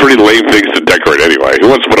 those are all pretty lame things to decorate anyway. Who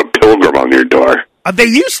wants to put a pilgrim on your door? They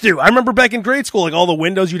used to. I remember back in grade school, like all the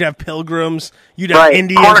windows, you'd have pilgrims, you'd have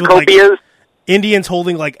Indians cornucopias. With, like, Indians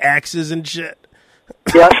holding like axes and shit.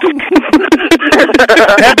 Yeah.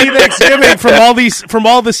 Happy Thanksgiving from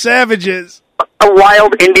all the savages. A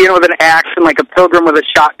wild Indian with an axe and like a pilgrim with a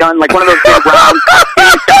shotgun, like one of those big round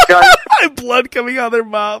shotguns. Blood coming out of their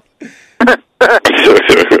mouth.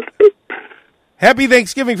 Happy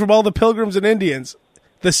Thanksgiving from all the pilgrims and Indians,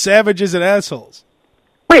 the savages and assholes.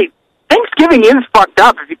 Wait, Thanksgiving is fucked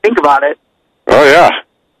up if you think about it. Oh yeah.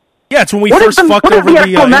 Yeah, it's when we first fucked over the Indians. What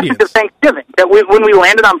is the actual message of Thanksgiving? That when we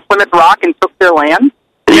landed on Plymouth Rock and took their land?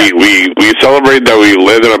 We celebrated that we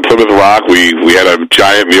landed on Plymouth Rock. We had a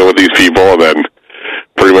giant meal with these people, and then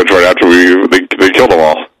pretty much right after they killed them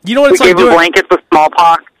all. You know what it's like? We gave them blankets with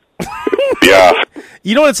smallpox. Yeah.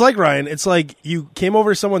 You know what it's like, Ryan? It's like you came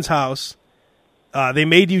over to someone's house, they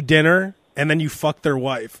made you dinner, and then you fucked their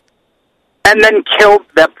wife. And then killed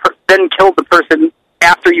the person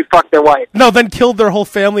after you fucked their wife. No, then killed their whole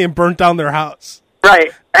family and burnt down their house.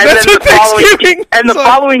 Right. And that's then what Thanksgiving. And the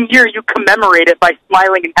following year, you commemorate it by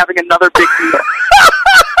smiling and having another big meal.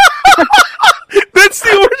 That's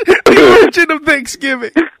the origin of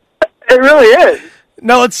Thanksgiving. It really is.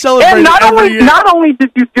 Now let's celebrate. And not year. only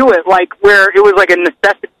did you do it like where it was like a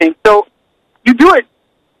necessity thing. So you do it.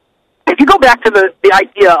 If you go back to the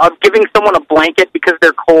idea of giving someone a blanket because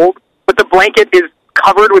they're cold, but the blanket is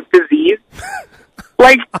covered with disease,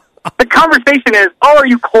 like. The conversation is, oh, are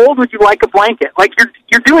you cold? Would you like a blanket? Like,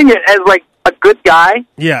 you're doing it as, like, a good guy.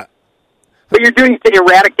 Yeah. But you're doing it to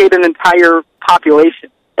eradicate an entire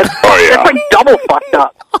population. It's like double fucked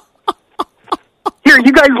up. Here,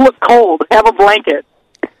 you guys look cold. Have a blanket.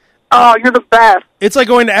 Oh, you're the best. It's like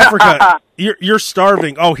going to Africa. You're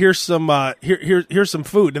starving. Oh, here's some here's some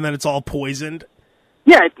food, and then it's all poisoned.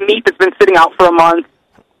 Yeah, it's meat that's been sitting out for a month.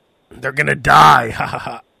 They're gonna die. Ha ha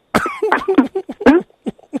ha.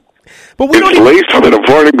 But it's laced with an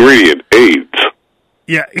important ingredient, AIDS.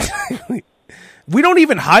 Yeah, exactly. We don't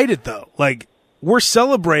even hide it, though. Like, we're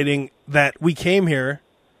celebrating that we came here,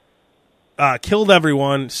 killed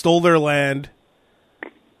everyone, stole their land.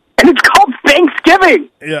 And it's called Thanksgiving.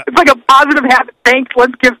 Yeah. It's like a positive habit.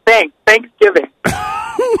 Let's give thanks. Thanksgiving.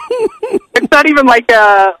 It's not even like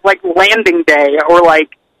landing day or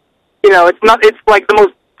like, it's like the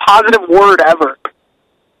most positive word ever.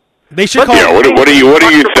 They should call What are you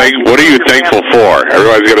thankful for?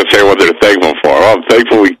 Everybody's going to say what they're thankful for. Well, I'm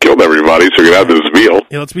thankful we killed everybody so we can have this meal.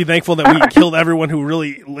 Yeah, let's be thankful that we killed everyone who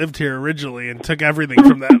really lived here originally and took everything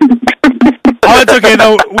from them. Oh, it's okay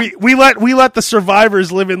though. We let the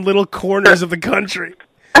survivors live in little corners of the country.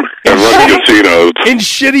 And run casinos. In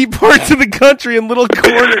shitty parts of the country in little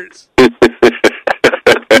corners. And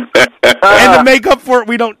to make up for it,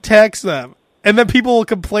 we don't tax them. And then people will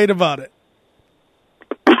complain about it.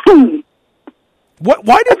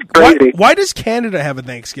 Why does Canada have a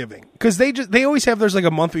Thanksgiving? Because they always have theirs like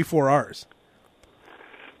a month before ours.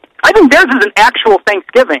 I think theirs is an actual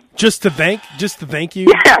Thanksgiving. Just to thank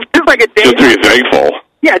you? Yeah, just like a day. Just to be thankful.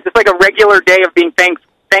 Yeah, just like a regular day of being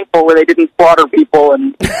thankful where they didn't slaughter people.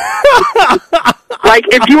 And like,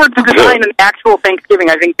 if you were to design an actual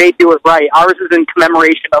Thanksgiving, I think they'd do it right. Ours is in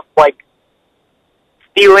commemoration of, like,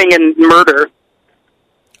 stealing and murder.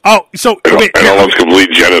 Oh, so... And almost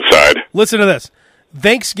complete genocide. Listen to this.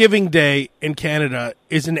 Thanksgiving Day in Canada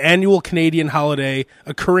is an annual Canadian holiday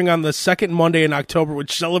occurring on the second Monday in October,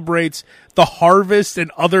 which celebrates the harvest and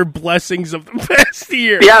other blessings of the past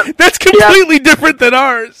year. Yeah. That's completely different than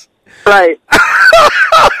ours. Right.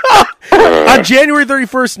 On January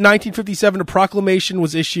 31st, 1957, a proclamation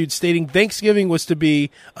was issued stating Thanksgiving was to be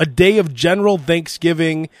a day of general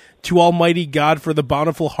thanksgiving to Almighty God for the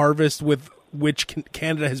bountiful harvest with which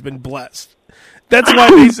Canada has been blessed. That's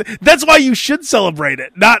why you should celebrate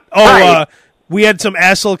it. Not, we had some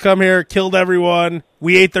asshole come here, killed everyone,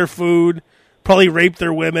 we ate their food, probably raped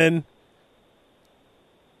their women.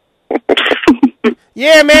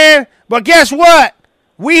 Yeah, man, but guess what?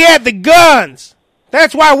 We had the guns.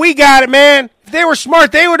 That's why we got it, man. If they were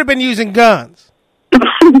smart, they would have been using guns.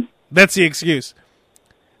 That's the excuse.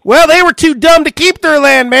 Well, they were too dumb to keep their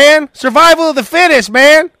land, man. Survival of the fittest,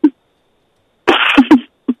 man.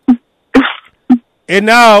 And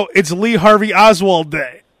now it's Lee Harvey Oswald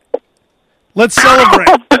Day. Let's celebrate.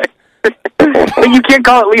 But you can't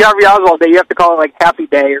call it Lee Harvey Oswald Day. You have to call it like Happy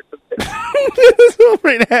Day or something.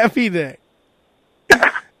 Celebrate Happy Day.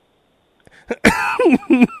 That's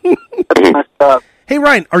messed up. Hey,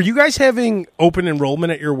 Ryan, are you guys having open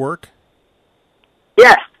enrollment at your work?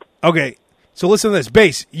 Yes. Okay, so listen to this.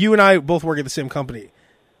 Base, you and I both work at the same company.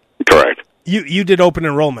 Correct. You did open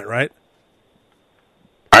enrollment, right?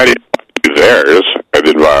 I didn't do theirs. I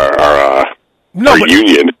did our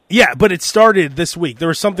union. Yeah, but it started this week. There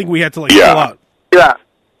was something we had to fill out. Yeah.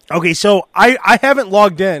 Okay, so I haven't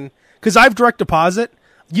logged in because I have direct deposit.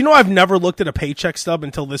 You know, I've never looked at a paycheck stub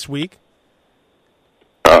until this week.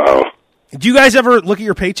 Uh-oh. Do you guys ever look at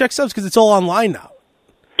your paycheck stubs? Because it's all online now.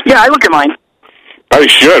 Yeah, I look at mine. I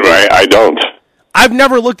should, right? I don't. I've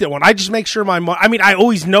never looked at one. I just make sure my money... I mean, I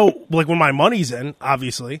always know like when my money's in,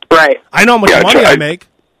 obviously. Right. I know how much money I make.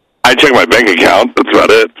 I check my bank account. That's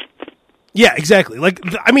about it. Yeah, exactly. Like,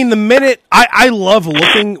 I mean, the minute... I love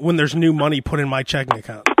looking when there's new money put in my checking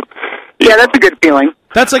account. Yeah, that's a good feeling.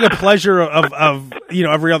 That's like a pleasure of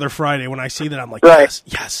every other Friday when I see that. I'm like, right.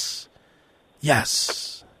 yes.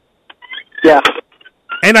 Yeah.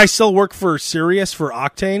 And I still work for Sirius for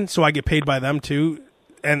Octane, so I get paid by them too.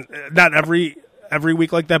 And not every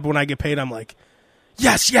week like that, but when I get paid, I'm like,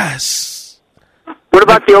 yes. What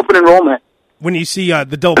about the open enrollment? When you see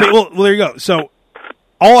the double pay, well, there you go. So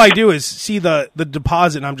all I do is see the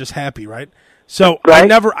deposit, and I'm just happy, right? So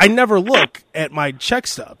right. I never look at my check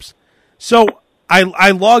stubs. So I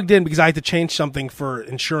logged in because I had to change something for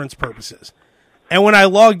insurance purposes. And when I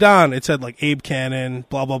logged on, it said like Abe Kanan,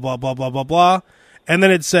 blah, blah, blah, blah, blah, blah, blah. And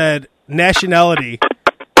then it said nationality.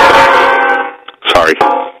 Sorry.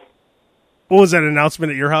 What was that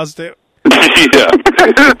announcement at your house, too? Yeah.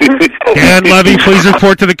 Dan Levy, please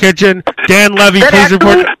report to the kitchen. Dan Levy, please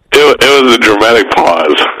report. It was a dramatic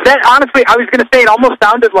pause. That honestly, I was going to say, it almost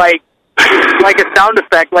sounded like a sound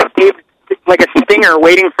effect, like Abe, like a stinger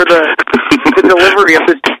waiting for the delivery of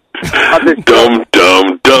this. Dum,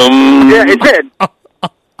 dum, dum. Yeah, it did.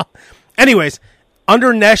 Anyways,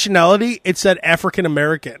 under nationality, it said African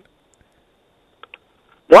American.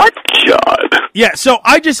 What? God. Yeah, so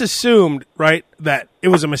I just assumed, right, that it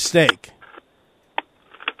was a mistake.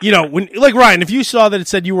 You know, like Ryan, if you saw that it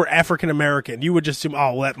said you were African American, you would just assume,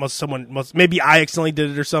 oh, well, maybe I accidentally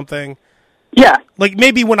did it or something. Yeah. Like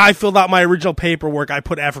maybe when I filled out my original paperwork, I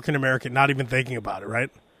put African American, not even thinking about it, right?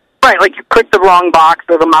 Right, like you clicked the wrong box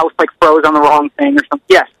or the mouse like froze on the wrong thing or something.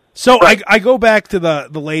 Yes. So right. I go back to the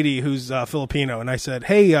lady who's Filipino, and I said,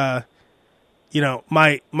 "Hey,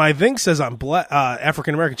 my thing says I'm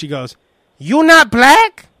African American." She goes, "You not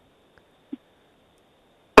black?"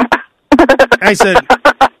 I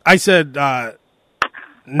said,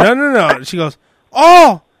 no. She goes,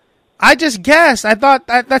 "Oh, I just guessed. I thought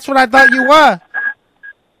that's what I thought you were."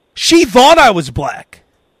 She thought I was black.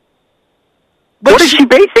 Like what is she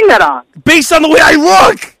basing that on? Based on the way I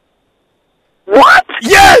look. What?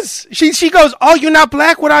 Yes. She goes, "Oh, you're not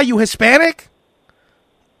black? What are you, Hispanic?"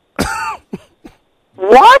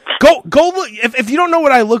 What? Go look. If you don't know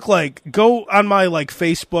what I look like, go on my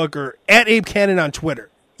Facebook or at Abe Kanan on Twitter.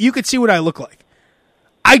 You could see what I look like.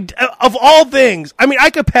 Of all things, I mean, I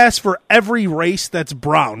could pass for every race that's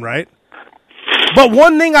brown, right? But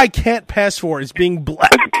one thing I can't pass for is being black.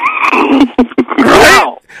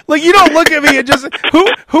 Right? Like, you don't look at me and just...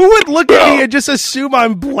 Who would look at me and just assume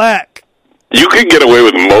I'm black? You can get away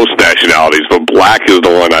with most nationalities, but black is the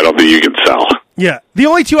one I don't think you can sell. Yeah. The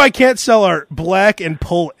only two I can't sell are black and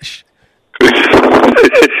Polish. And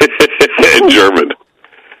German.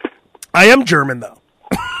 I am German, though.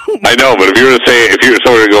 I know, but if you were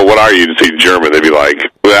someone to go, "What are you?" to say German, they'd be like,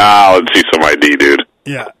 "Well, let's see some ID, dude."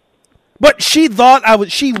 Yeah. But she thought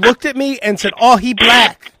she looked at me and said, "Oh, he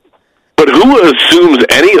black." But who assumes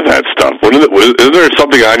any of that stuff? Is there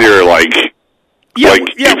something on your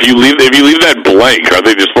if you leave that blank, are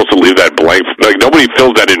they just supposed to leave that blank? Like, nobody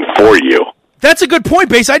fills that in for you. That's a good point,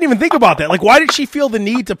 Base. I didn't even think about that. Like, why did she feel the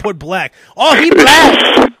need to put black? Oh, he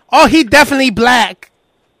black. Oh, he definitely black.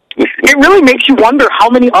 It really makes you wonder how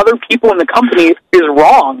many other people in the company is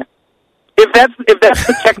wrong. If that's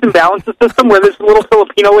the checks and balances system where this little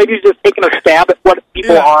Filipino lady is just taking a stab at what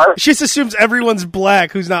people are. She just assumes everyone's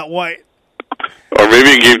black who's not white. Or maybe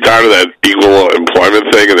you gave time to that equal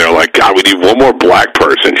employment thing, and they're like, "God, we need one more black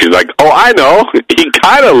person." She's like, "Oh, I know. He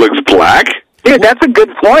kind of looks black." Dude, that's a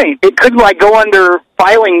good point. It could go under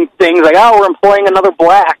filing things like, "Oh, we're employing another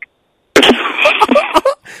black."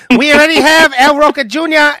 We already have Al Roca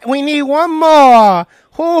Jr. We need one more.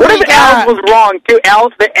 What if Al was wrong too?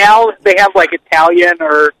 Al, they have Italian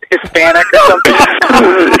or Hispanic or something.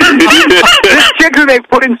 This chick who they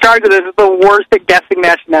put in charge of this is the worst at guessing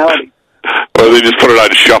nationality. Or they just put it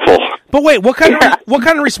on shuffle. But wait, what kind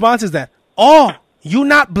of response is that? "Oh, you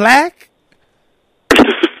not black?"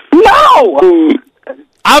 No.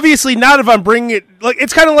 Obviously not if I'm bringing it...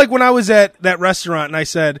 it's kind of like when I was at that restaurant and I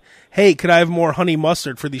said, "Hey, could I have more honey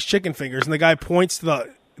mustard for these chicken fingers?" And the guy points to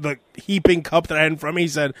the heaping cup that I had in front of me. He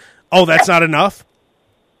said, "Oh, that's not enough?"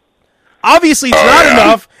 Obviously it's not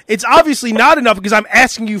enough. It's obviously not enough because I'm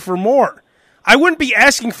asking you for more. I wouldn't be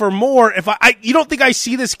asking for more if you don't think I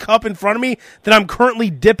see this cup in front of me that I'm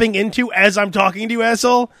currently dipping into as I'm talking to you,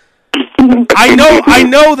 asshole? I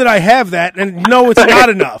know that I have that, and no, it's not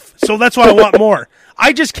enough. So that's why I want more.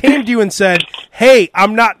 I just came to you and said, "Hey,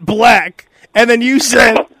 I'm not black," and then you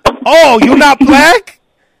said, "Oh, you're not black?"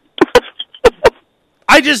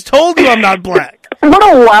 I just told you I'm not black. What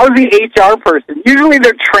a lousy HR person. Usually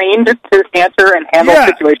they're trained to answer and handle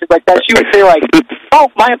situations like that. She would say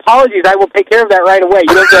 "Oh, my apologies, I will take care of that right away."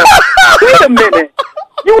 You don't go, "Wait a minute,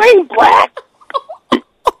 you ain't black."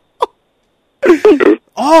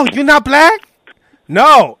 "Oh, you're not black?"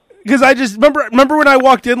 No, because I just remember when I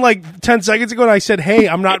walked in 10 seconds ago and I said, "Hey,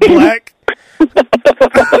 I'm not black."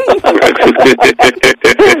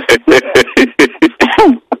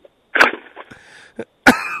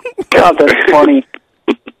 God, that's funny.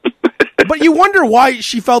 But you wonder why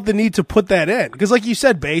she felt the need to put that in, because, like you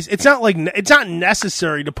said, Base, it's not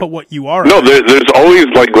necessary to put what you are. No, there's always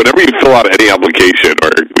whenever you fill out any application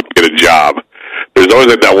or get a job, there's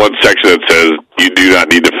always that one section that says you do not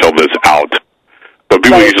need to fill this out. But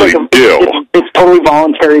people usually do. It's totally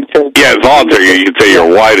voluntary to. Yeah, it's voluntary. You can say you're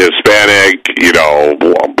white, Hispanic,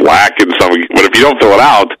 black, and some. But if you don't fill it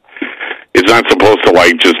out, it's not supposed to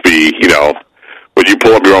just be when you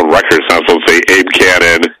pull up your own record, it's not supposed to say Abe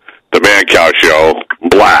Kanan, The Man Cow Show,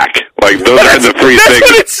 black. Those are the three things.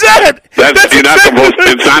 That's what it said. It's not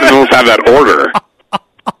supposed to have that order.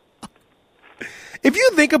 If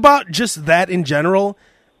you think about just that in general,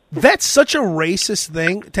 that's such a racist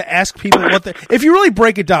thing to ask people what they... If you really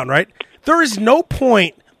break it down, right? There is no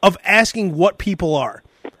point of asking what people are.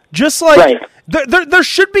 Just there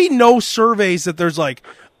should be no surveys that there's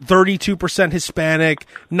 32% Hispanic,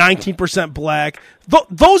 19% black.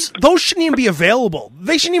 Those shouldn't even be available.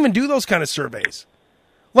 They shouldn't even do those kind of surveys.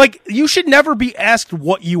 You should never be asked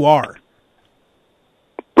what you are.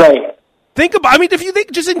 Right. If you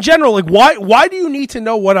think just in general, why do you need to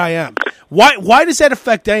know what I am? Why does that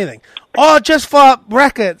affect anything? Oh, just for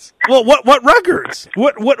records. Well, what records?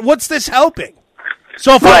 What's this helping?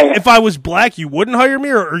 So if I was black, you wouldn't hire me,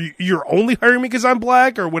 or you're only hiring me because I'm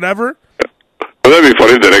black, or whatever? Well, that'd be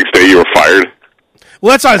funny if the next day you were fired.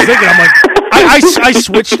 Well, that's what I was thinking. I'm like, I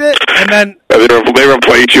switched it, and then... And they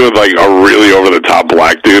replaced you with, like, a really over-the-top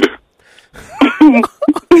black dude.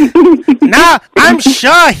 Nah, I'm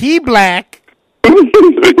sure he black.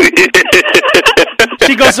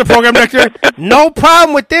 She goes to the program director, no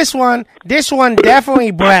problem with this one. This one definitely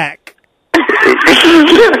black.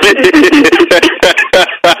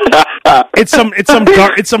 It's some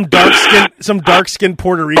dark skinned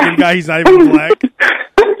Puerto Rican guy. He's not even black.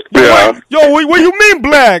 Yeah. What you mean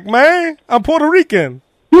black, man? I'm Puerto Rican.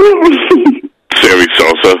 Sammy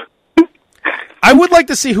Sosa. I would like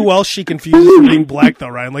to see who else she confuses for being black, though,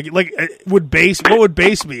 Ryan. What would Bass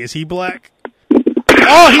be? Is he black? He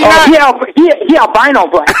albino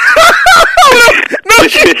black. No,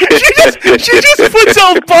 she just puts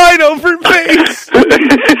albino for Bass.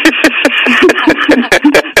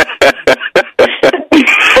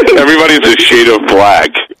 Everybody's a shade of black.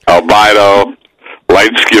 Albino,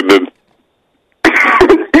 light-skinned.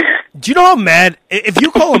 Do you know how mad, if you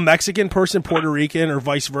call a Mexican person Puerto Rican or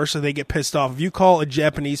vice versa, they get pissed off. If you call a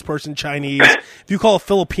Japanese person Chinese, if you call a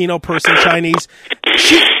Filipino person Chinese,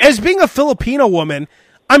 as being a Filipino woman,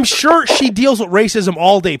 I'm sure she deals with racism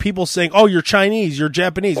all day. People saying, oh, you're Chinese, you're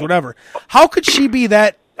Japanese, whatever. How could she be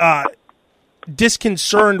that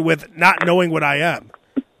disconcerted with not knowing what I am?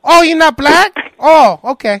 Oh, you're not black? Oh,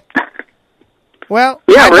 okay. Well,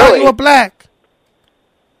 yeah, I really? thought you were black.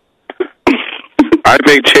 I'd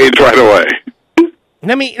make change right away.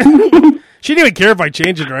 She didn't even care if I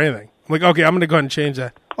changed it or anything. I'm like, okay, I'm going to go ahead and change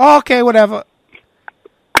that. Oh, okay, whatever.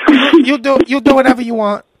 You do whatever you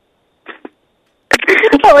want.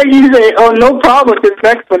 I like you say, oh, no problem with this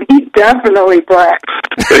next one. He's definitely black.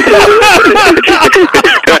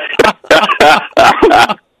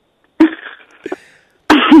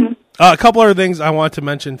 A couple other things I want to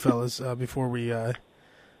mention, fellas, before we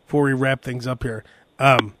wrap things up here.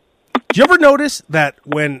 Do you ever notice that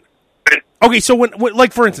when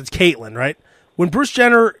like for instance, Caitlyn, right? When Bruce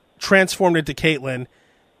Jenner transformed into Caitlyn,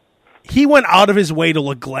 he went out of his way to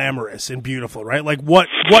look glamorous and beautiful, right? Like what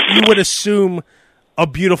you would assume a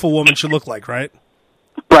beautiful woman should look like, right?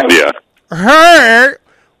 Right. Yeah. Hey,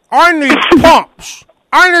 I need pumps.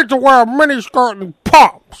 I need to wear a miniskirt and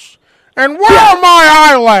pumps. And where are my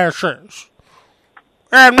eyelashes?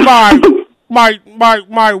 And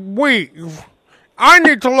my weave. I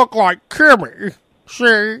need to look like Kimmy. See?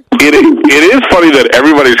 It is funny that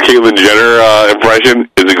everybody's Caitlyn Jenner impression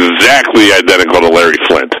is exactly identical to Larry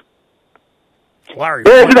Flint.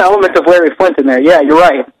 There's an element of Larry Flint in there. Yeah, you're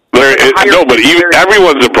right. But even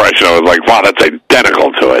everyone's impression, I was like, wow, that's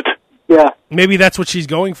identical to it. Yeah. Maybe that's what she's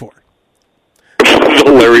going for.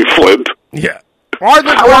 Larry Flint. Yeah. I want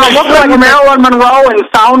to look like Marilyn Monroe and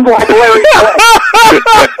sound like Larry Flint.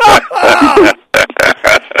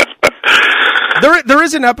 There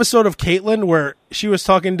is an episode of Caitlyn where she was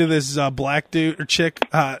talking to this black dude or chick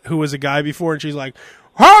who was a guy before, and she's like,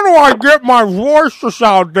 how do I get my voice to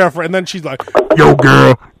sound different? And then she's like, yo,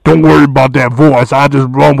 girl, don't worry about that voice. I just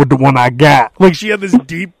run with the one I got. Like, she had this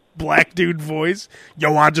deep black dude voice.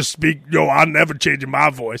 I'm never changing my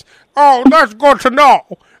voice. Oh, that's good to know.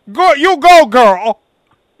 Go, you go, girl.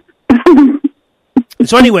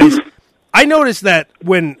 So anyways, I noticed that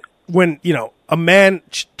when a man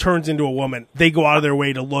turns into a woman, they go out of their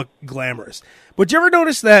way to look glamorous. But do you ever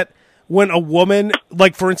notice that when a woman,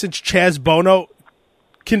 like for instance Chaz Bono,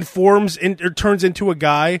 turns into a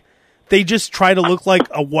guy, they just try to look like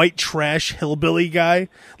a white trash hillbilly guy?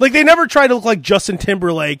 Like, they never try to look like Justin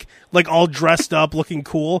Timberlake, like all dressed up, looking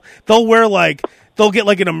cool. They'll get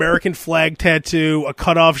like an American flag tattoo, a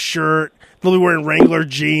cutoff shirt. They'll be wearing Wrangler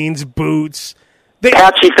jeans, boots.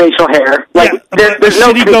 Patchy facial hair. Like, yeah, there's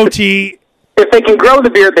no goatee. If they can grow the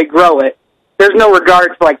beard, they grow it. There's no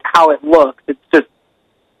regard for like how it looks. It's just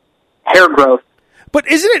hair growth. But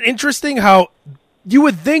isn't it interesting how you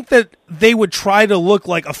would think that they would try to look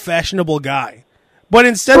like a fashionable guy, but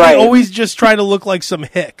instead they always just try to look like some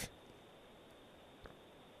hick?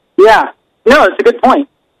 Yeah. No, it's a good point.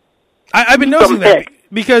 I've been noticing that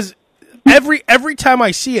because every time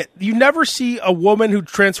I see it, you never see a woman who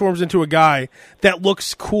transforms into a guy that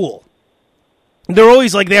looks cool. They're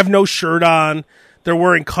always like, they have no shirt on. They're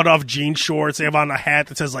wearing cutoff jean shorts. They have on a hat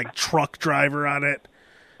that says like truck driver on it.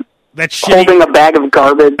 That shitty... Holding a bag of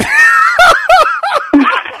garbage.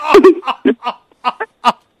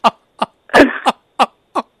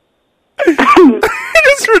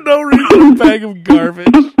 Just for no reason, a bag of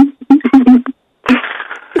garbage.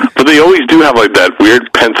 But they always do have like that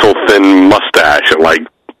weird pencil thin mustache and like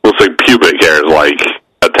looks like pubic hair is like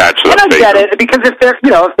attached to their face. I get it because if they're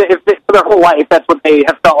if they, for their whole life that's what they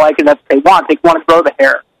have felt like and that's what they want to grow the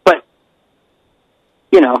hair. But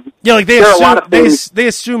yeah, like they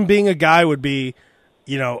assume being a guy would be,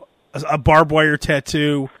 a barbed wire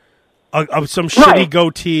tattoo, some shitty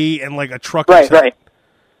goatee, and like a trucker. Right.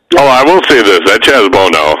 Oh, I will say this: that Chaz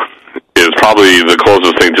Bono is probably the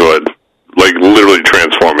closest thing to it, like literally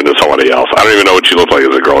transform into somebody else. I don't even know what she looks like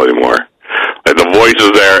as a girl anymore. Like the voice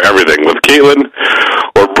is there, everything. With Caitlyn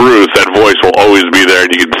or Bruce, that voice will always be there,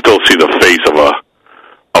 and you can still see the face of a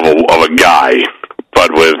guy.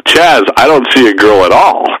 But with Chaz, I don't see a girl at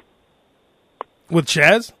all. With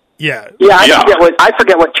Chaz? Yeah. I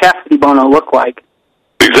forget what Chastity Bono looked like.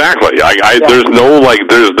 Exactly. There's no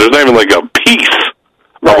there's not even like a piece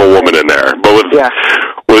of a woman in there. But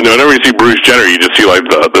whenever you see Bruce Jenner, you just see like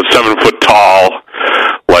the 7 foot tall,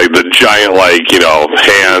 like the giant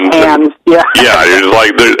hands. Yeah, you're just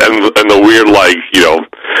like and the weird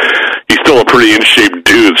he's still a pretty in shape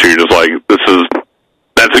dude. So you're just like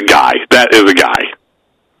that's a guy. That is a guy.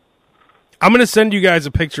 I'm gonna send you guys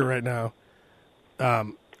a picture right now.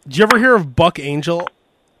 Did you ever hear of Buck Angel?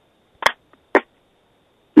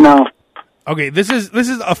 No. Okay, this is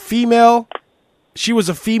a female. She was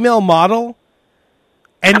a female model,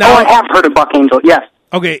 and now I have heard of Buck Angel. Yes.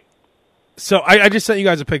 Okay, so I just sent you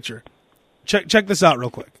guys a picture. Check this out real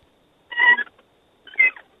quick.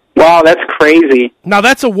 Wow, that's crazy. Now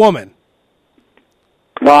that's a woman.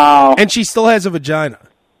 Wow. And she still has a vagina.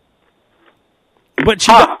 But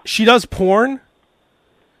she does porn.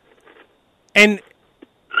 And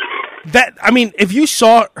that, I mean, if you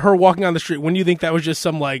saw her walking on the street, wouldn't you think that was just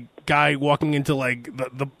some guy walking into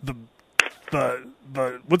the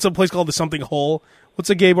what's a place called, the something hole?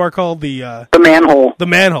 What's a gay bar called? The Manhole. The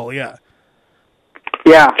Manhole, yeah.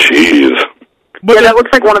 Yeah. Jeez. But that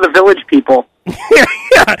looks like one of the Village people. yeah.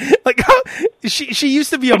 She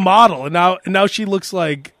used to be a model, and now she looks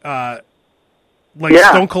like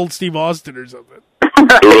Stone Cold Steve Austin or something.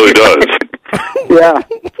 It really does. Yeah.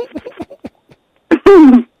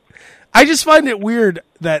 I just find it weird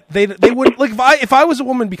that they would if I was a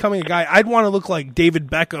woman becoming a guy, I'd want to look like David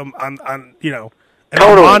Beckham on an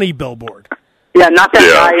Armani billboard. Yeah, not that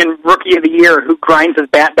guy in Rookie of the Year who grinds his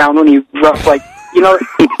bat down when he rough that scene of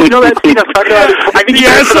I think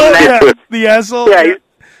the asshole. Yeah,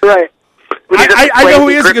 right. I know who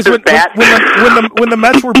he is because when the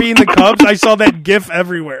Mets were beating the Cubs, I saw that GIF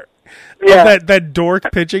everywhere. Yeah, that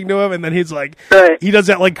dork pitching to him, and then he's like, he does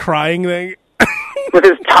that crying thing with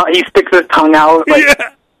his tongue. He sticks his tongue out.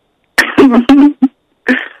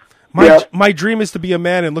 My dream is to be a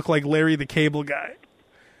man and look like Larry the Cable Guy.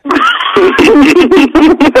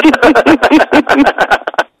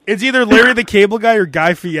 It's either Larry the Cable Guy or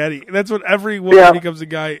Guy Fieri. That's what every woman who becomes a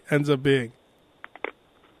guy ends up being.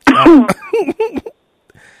 I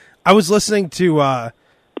was listening to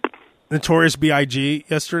Notorious B.I.G.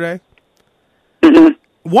 yesterday. Mm-hmm.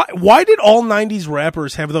 Why did all 90s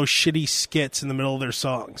rappers have those shitty skits in the middle of their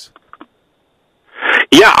songs?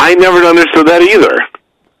 Yeah, I never understood that either.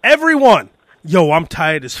 Everyone, yo, I'm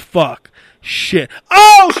tired as fuck. Shit.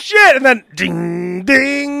 Oh, shit! And then ding,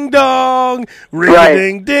 ding, dong, ring,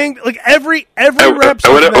 ding, ding. Like every rap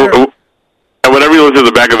song there. And whenever you listen to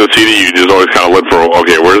the back of the CD, you just always kind of look for,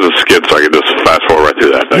 okay, where's the skit so I can just fast forward right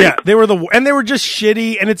through that thing. Yeah, they were just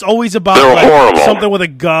shitty, and it's always about something with a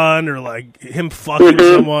gun or him fucking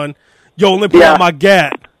someone. Yo, let me pull out my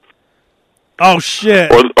gat. Oh,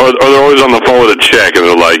 shit. Or they're always on the phone with a chick, and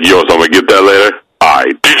they're like, yo, so I'm going to get that later?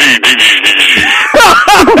 Alright.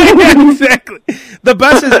 Exactly. The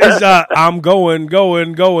best is I'm going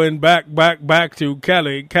back to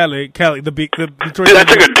Cali. The beat. Dude, that's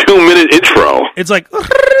like a 2-minute intro. It's like,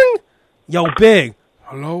 yo, Big.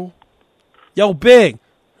 Hello? Yo, Big.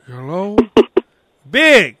 Hello?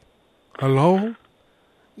 Big. Hello?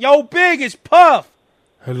 Yo, Big is Puff.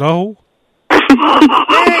 Hello? Big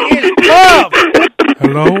is Puff.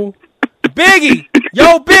 Hello? Biggie.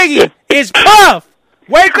 Yo, Biggie is Puff.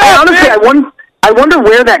 Wake up, honestly, I wonder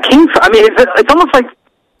where that came from. I mean, it's almost like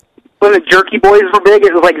when the Jerky Boys were big,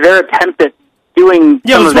 it was like their attempt at doing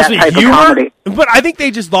some of that type of comedy. But I think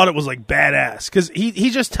they just thought it was badass because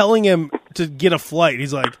he's just telling him to get a flight.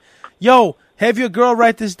 He's like, yo, have your girl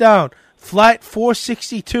write this down. Flight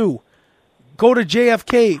 462. Go to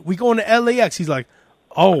JFK. We going to LAX. He's like,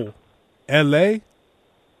 oh, LA?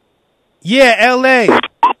 Yeah, LA.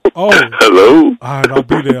 Oh. Hello? All right, I'll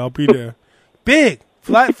be there. Big.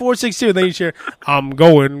 Flight 462. And then you share, I'm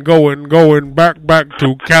going back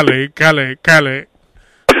to Cali.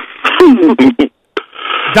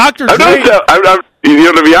 Dr. Dre.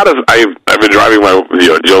 To be honest, I've been driving my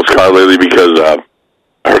Jill's car lately because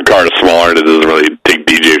her car is smaller and it doesn't really take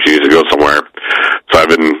DJ if she needs to go somewhere. So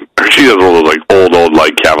she has one of those old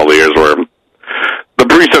like Cavaliers where the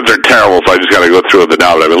presets are terrible. So I just got to go through it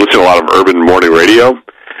now. But I've been listening to a lot of urban morning radio.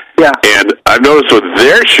 Yeah, and I've noticed with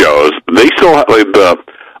their shows, they still have the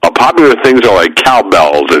popular things are like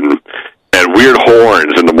cowbells and weird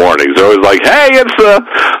horns in the mornings. They're always like, hey, it's the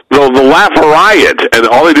laugh riot. And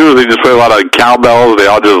all they do is they just play a lot of cowbells. They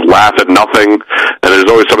all just laugh at nothing. And there's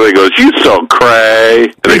always somebody that goes, you so cray.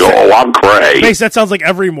 And they go, oh, I'm cray. Mace, that sounds like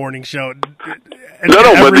every morning show. But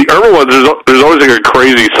the urban ones, there's always like a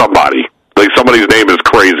crazy somebody. Like somebody's name is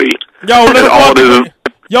Crazy.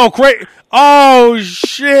 Oh,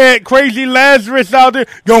 shit. Crazy Lazarus out there.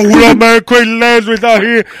 Yo, what up, man? Crazy Lazarus out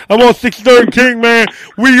here. I'm on 6th King, man.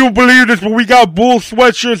 You believe this, but we got Bull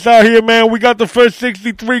sweatshirts out here, man. We got the first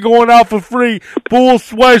 63 going out for free. Bull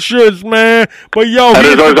sweatshirts, man. But, yo,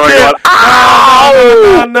 here's the thing.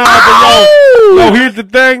 Yo, here's the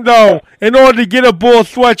thing, though. In order to get a Bull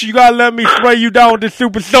sweatshirt, you gotta let me spray you down with the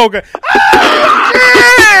Super Soaker. Oh,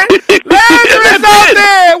 shit! Lazarus out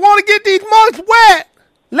there. Want to get these mugs wet.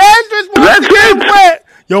 Lazarus wants to get wet.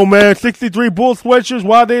 Yo, man, 63 Bull sweatshirts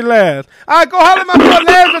while they last. All right, go holler at my boy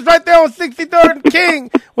Lazarus right there on 63rd and King.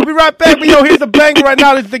 We'll be right back. But, yo, here's a banger right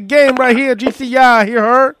now. This is the game right here. GCI, hear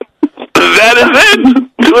her? That is it.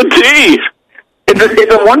 To a T.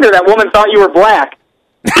 It's a wonder that woman thought you were black.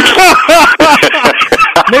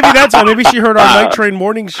 Maybe that's why. Maybe she heard our Night Train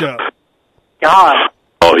morning show. God.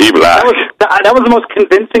 Oh, he black. That was the most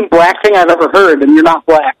convincing black thing I've ever heard, and you're not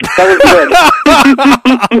black. That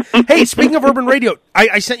was good. Hey, speaking of urban radio,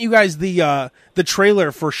 I sent you guys the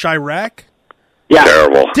trailer for Chirac. Yeah.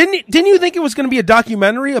 Terrible. Didn't you think it was going to be a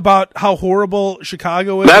documentary about how horrible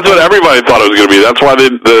Chicago is? That's what everybody thought it was going to be. That's why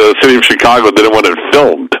the city of Chicago didn't want it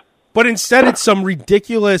filmed. But instead, it's some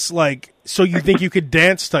ridiculous, so you think you could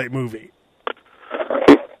dance type movie.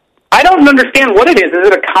 I don't understand what it is. Is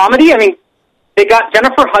it a comedy? I mean, they got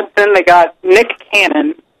Jennifer Hudson, they got Nick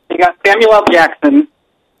Cannon, they got Samuel L. Jackson.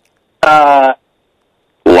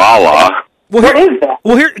 Lala. What is that?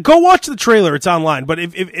 Well, here, go watch the trailer. It's online. But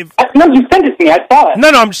if no, you sent it to me. I saw it. No,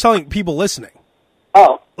 I'm just telling people listening.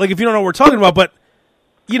 Oh, if you don't know what we're talking about, but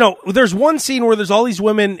there's one scene where there's all these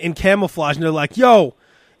women in camouflage, and they're like, "Yo,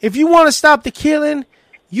 if you want to stop the killing,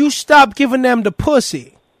 you stop giving them the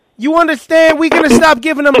pussy." You understand? We're going to stop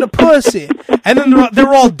giving them the pussy. And then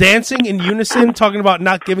they're all dancing in unison, talking about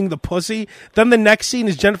not giving the pussy. Then the next scene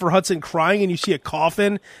is Jennifer Hudson crying, and you see a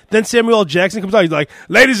coffin. Then Samuel L. Jackson comes out. He's like,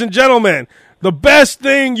 ladies and gentlemen, the best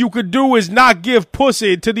thing you could do is not give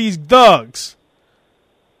pussy to these thugs.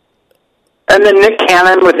 And then Nick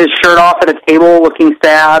Cannon with his shirt off at a table looking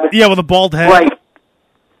sad. Yeah, with a bald head.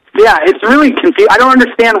 Yeah, it's really confusing. I don't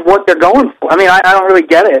understand what they're going for. I mean, I don't really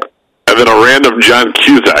get it. And then a random John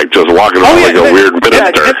Cusack just walking around like a weird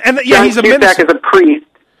minister. Yeah, he's a Cusack minister. Is a priest.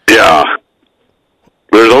 Yeah.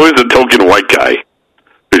 There's always a token white guy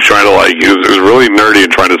who's trying to, who's really nerdy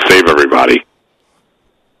and trying to save everybody.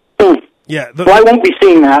 Yeah. Well, I won't be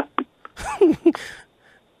seeing that.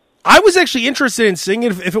 I was actually interested in seeing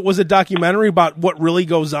it if it was a documentary about what really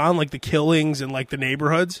goes on, like the killings and, the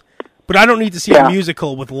neighborhoods. But I don't need to see a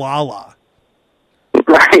musical with Lala.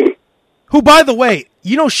 Right. Who, by the way,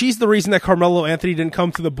 she's the reason that Carmelo Anthony didn't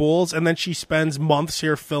come to the Bulls, and then she spends months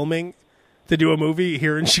here filming to do a movie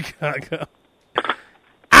here in Chicago.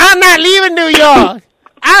 I'm not leaving New York.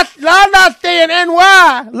 I'm not staying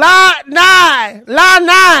NY. La 9.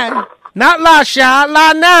 Not La Shah,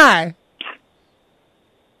 La 9.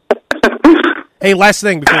 Hey, last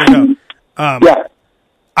thing before we go. Yeah.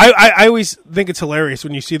 I always think it's hilarious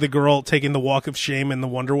when you see the girl taking the walk of shame in the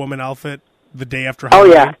Wonder Woman outfit the day after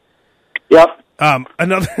Halloween. Oh, yeah. Yep.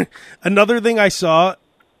 Another thing I saw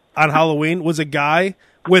on Halloween was a guy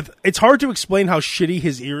with, it's hard to explain how shitty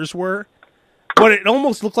his ears were, but it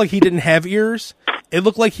almost looked like he didn't have ears. It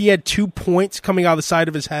looked like he had 2 points coming out of the side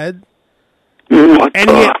of his head.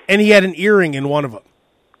 And he had an earring in one of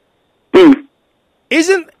them. This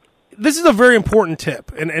is a very important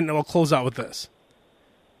tip, and I'll close out with this.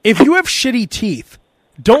 If you have shitty teeth,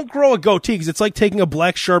 don't grow a goatee, because it's like taking a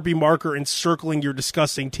black Sharpie marker and circling your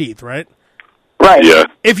disgusting teeth, right? Right. Yeah.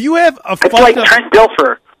 If you have it's like Trent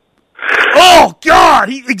Dilfer. Oh, God!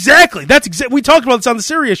 Exactly. We talked about this on the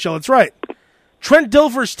Sirius show. That's right. Trent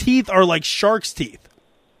Dilfer's teeth are like shark's teeth.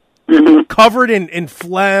 Mm-hmm. Covered in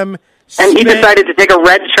phlegm. And he decided to take a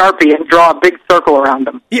red Sharpie and draw a big circle around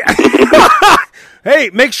them. Yeah. Hey,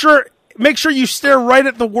 make sure you stare right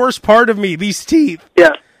at the worst part of me, these teeth.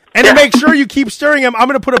 Yeah. And to make sure you keep staring at them, I'm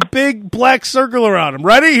going to put a big black circle around them.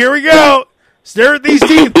 Ready? Here we go. Stare at these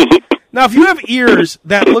teeth. Now, if you have ears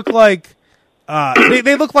that look like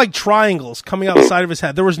they look like triangles coming out the side of his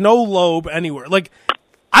head, there was no lobe anywhere. Like,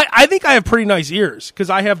 I think I have pretty nice ears because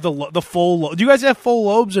I have the full lobe. Do you guys have full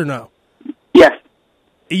lobes or no? Yes.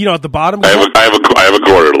 You know, at the bottom. I have a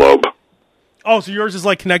quarter lobe. Oh, so yours is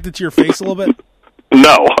like connected to your face a little bit?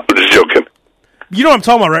 No, I'm just joking. You know what I'm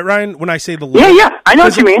talking about, right, Ryan? When I say the lobe. Yeah, I know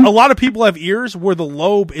what you mean. A lot of people have ears where the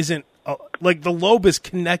lobe isn't like the lobe is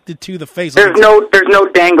connected to the face. There's no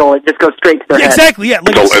dangle. It just goes straight to their head. Exactly. Yeah.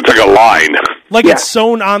 Like it's like a line. Like it's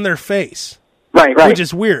sewn on their face. Right. Which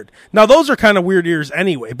is weird. Now those are kind of weird ears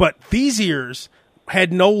anyway. But these ears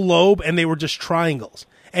had no lobe and they were just triangles.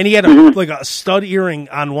 And he had like a stud earring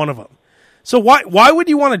on one of them. So why would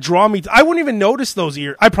you want to draw me? I wouldn't even notice those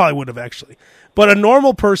ears. I probably would have actually. But a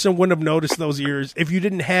normal person wouldn't have noticed those ears if you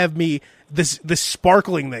didn't have me this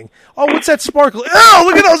sparkling thing. Oh, what's that sparkle? Oh,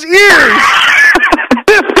 look at those ears!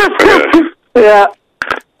 Yeah.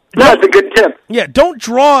 That's a good tip. Yeah, don't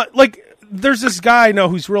draw like there's this guy I know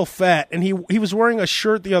who's real fat and he was wearing a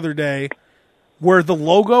shirt the other day where the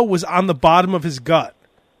logo was on the bottom of his gut.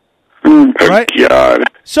 Right? Oh, God.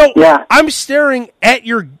 So I'm staring at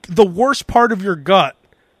the worst part of your gut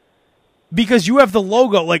because you have the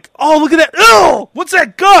logo. Like, oh, look at that! Ew! What's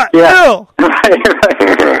that gut? Yeah. Ew!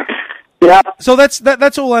 Right. Yeah. So that's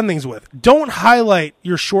what we'll end things with. Don't highlight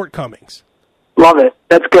your shortcomings. Love it.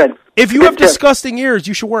 That's good. If you have disgusting ears,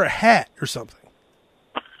 you should wear a hat or something.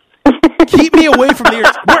 Keep me away from the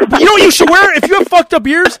ears. You know what you should wear? If you have fucked up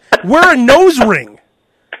ears, wear a nose ring.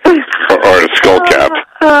 Or a skull cap.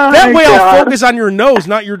 That way I'll focus on your nose,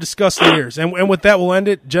 not your disgusting ears. And with that, we'll end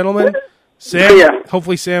it. Gentlemen, Sam,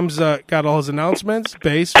 hopefully Sam's got all his announcements.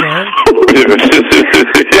 Bass, Ryan.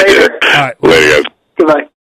 Later. All right. Later, guys. Goodbye.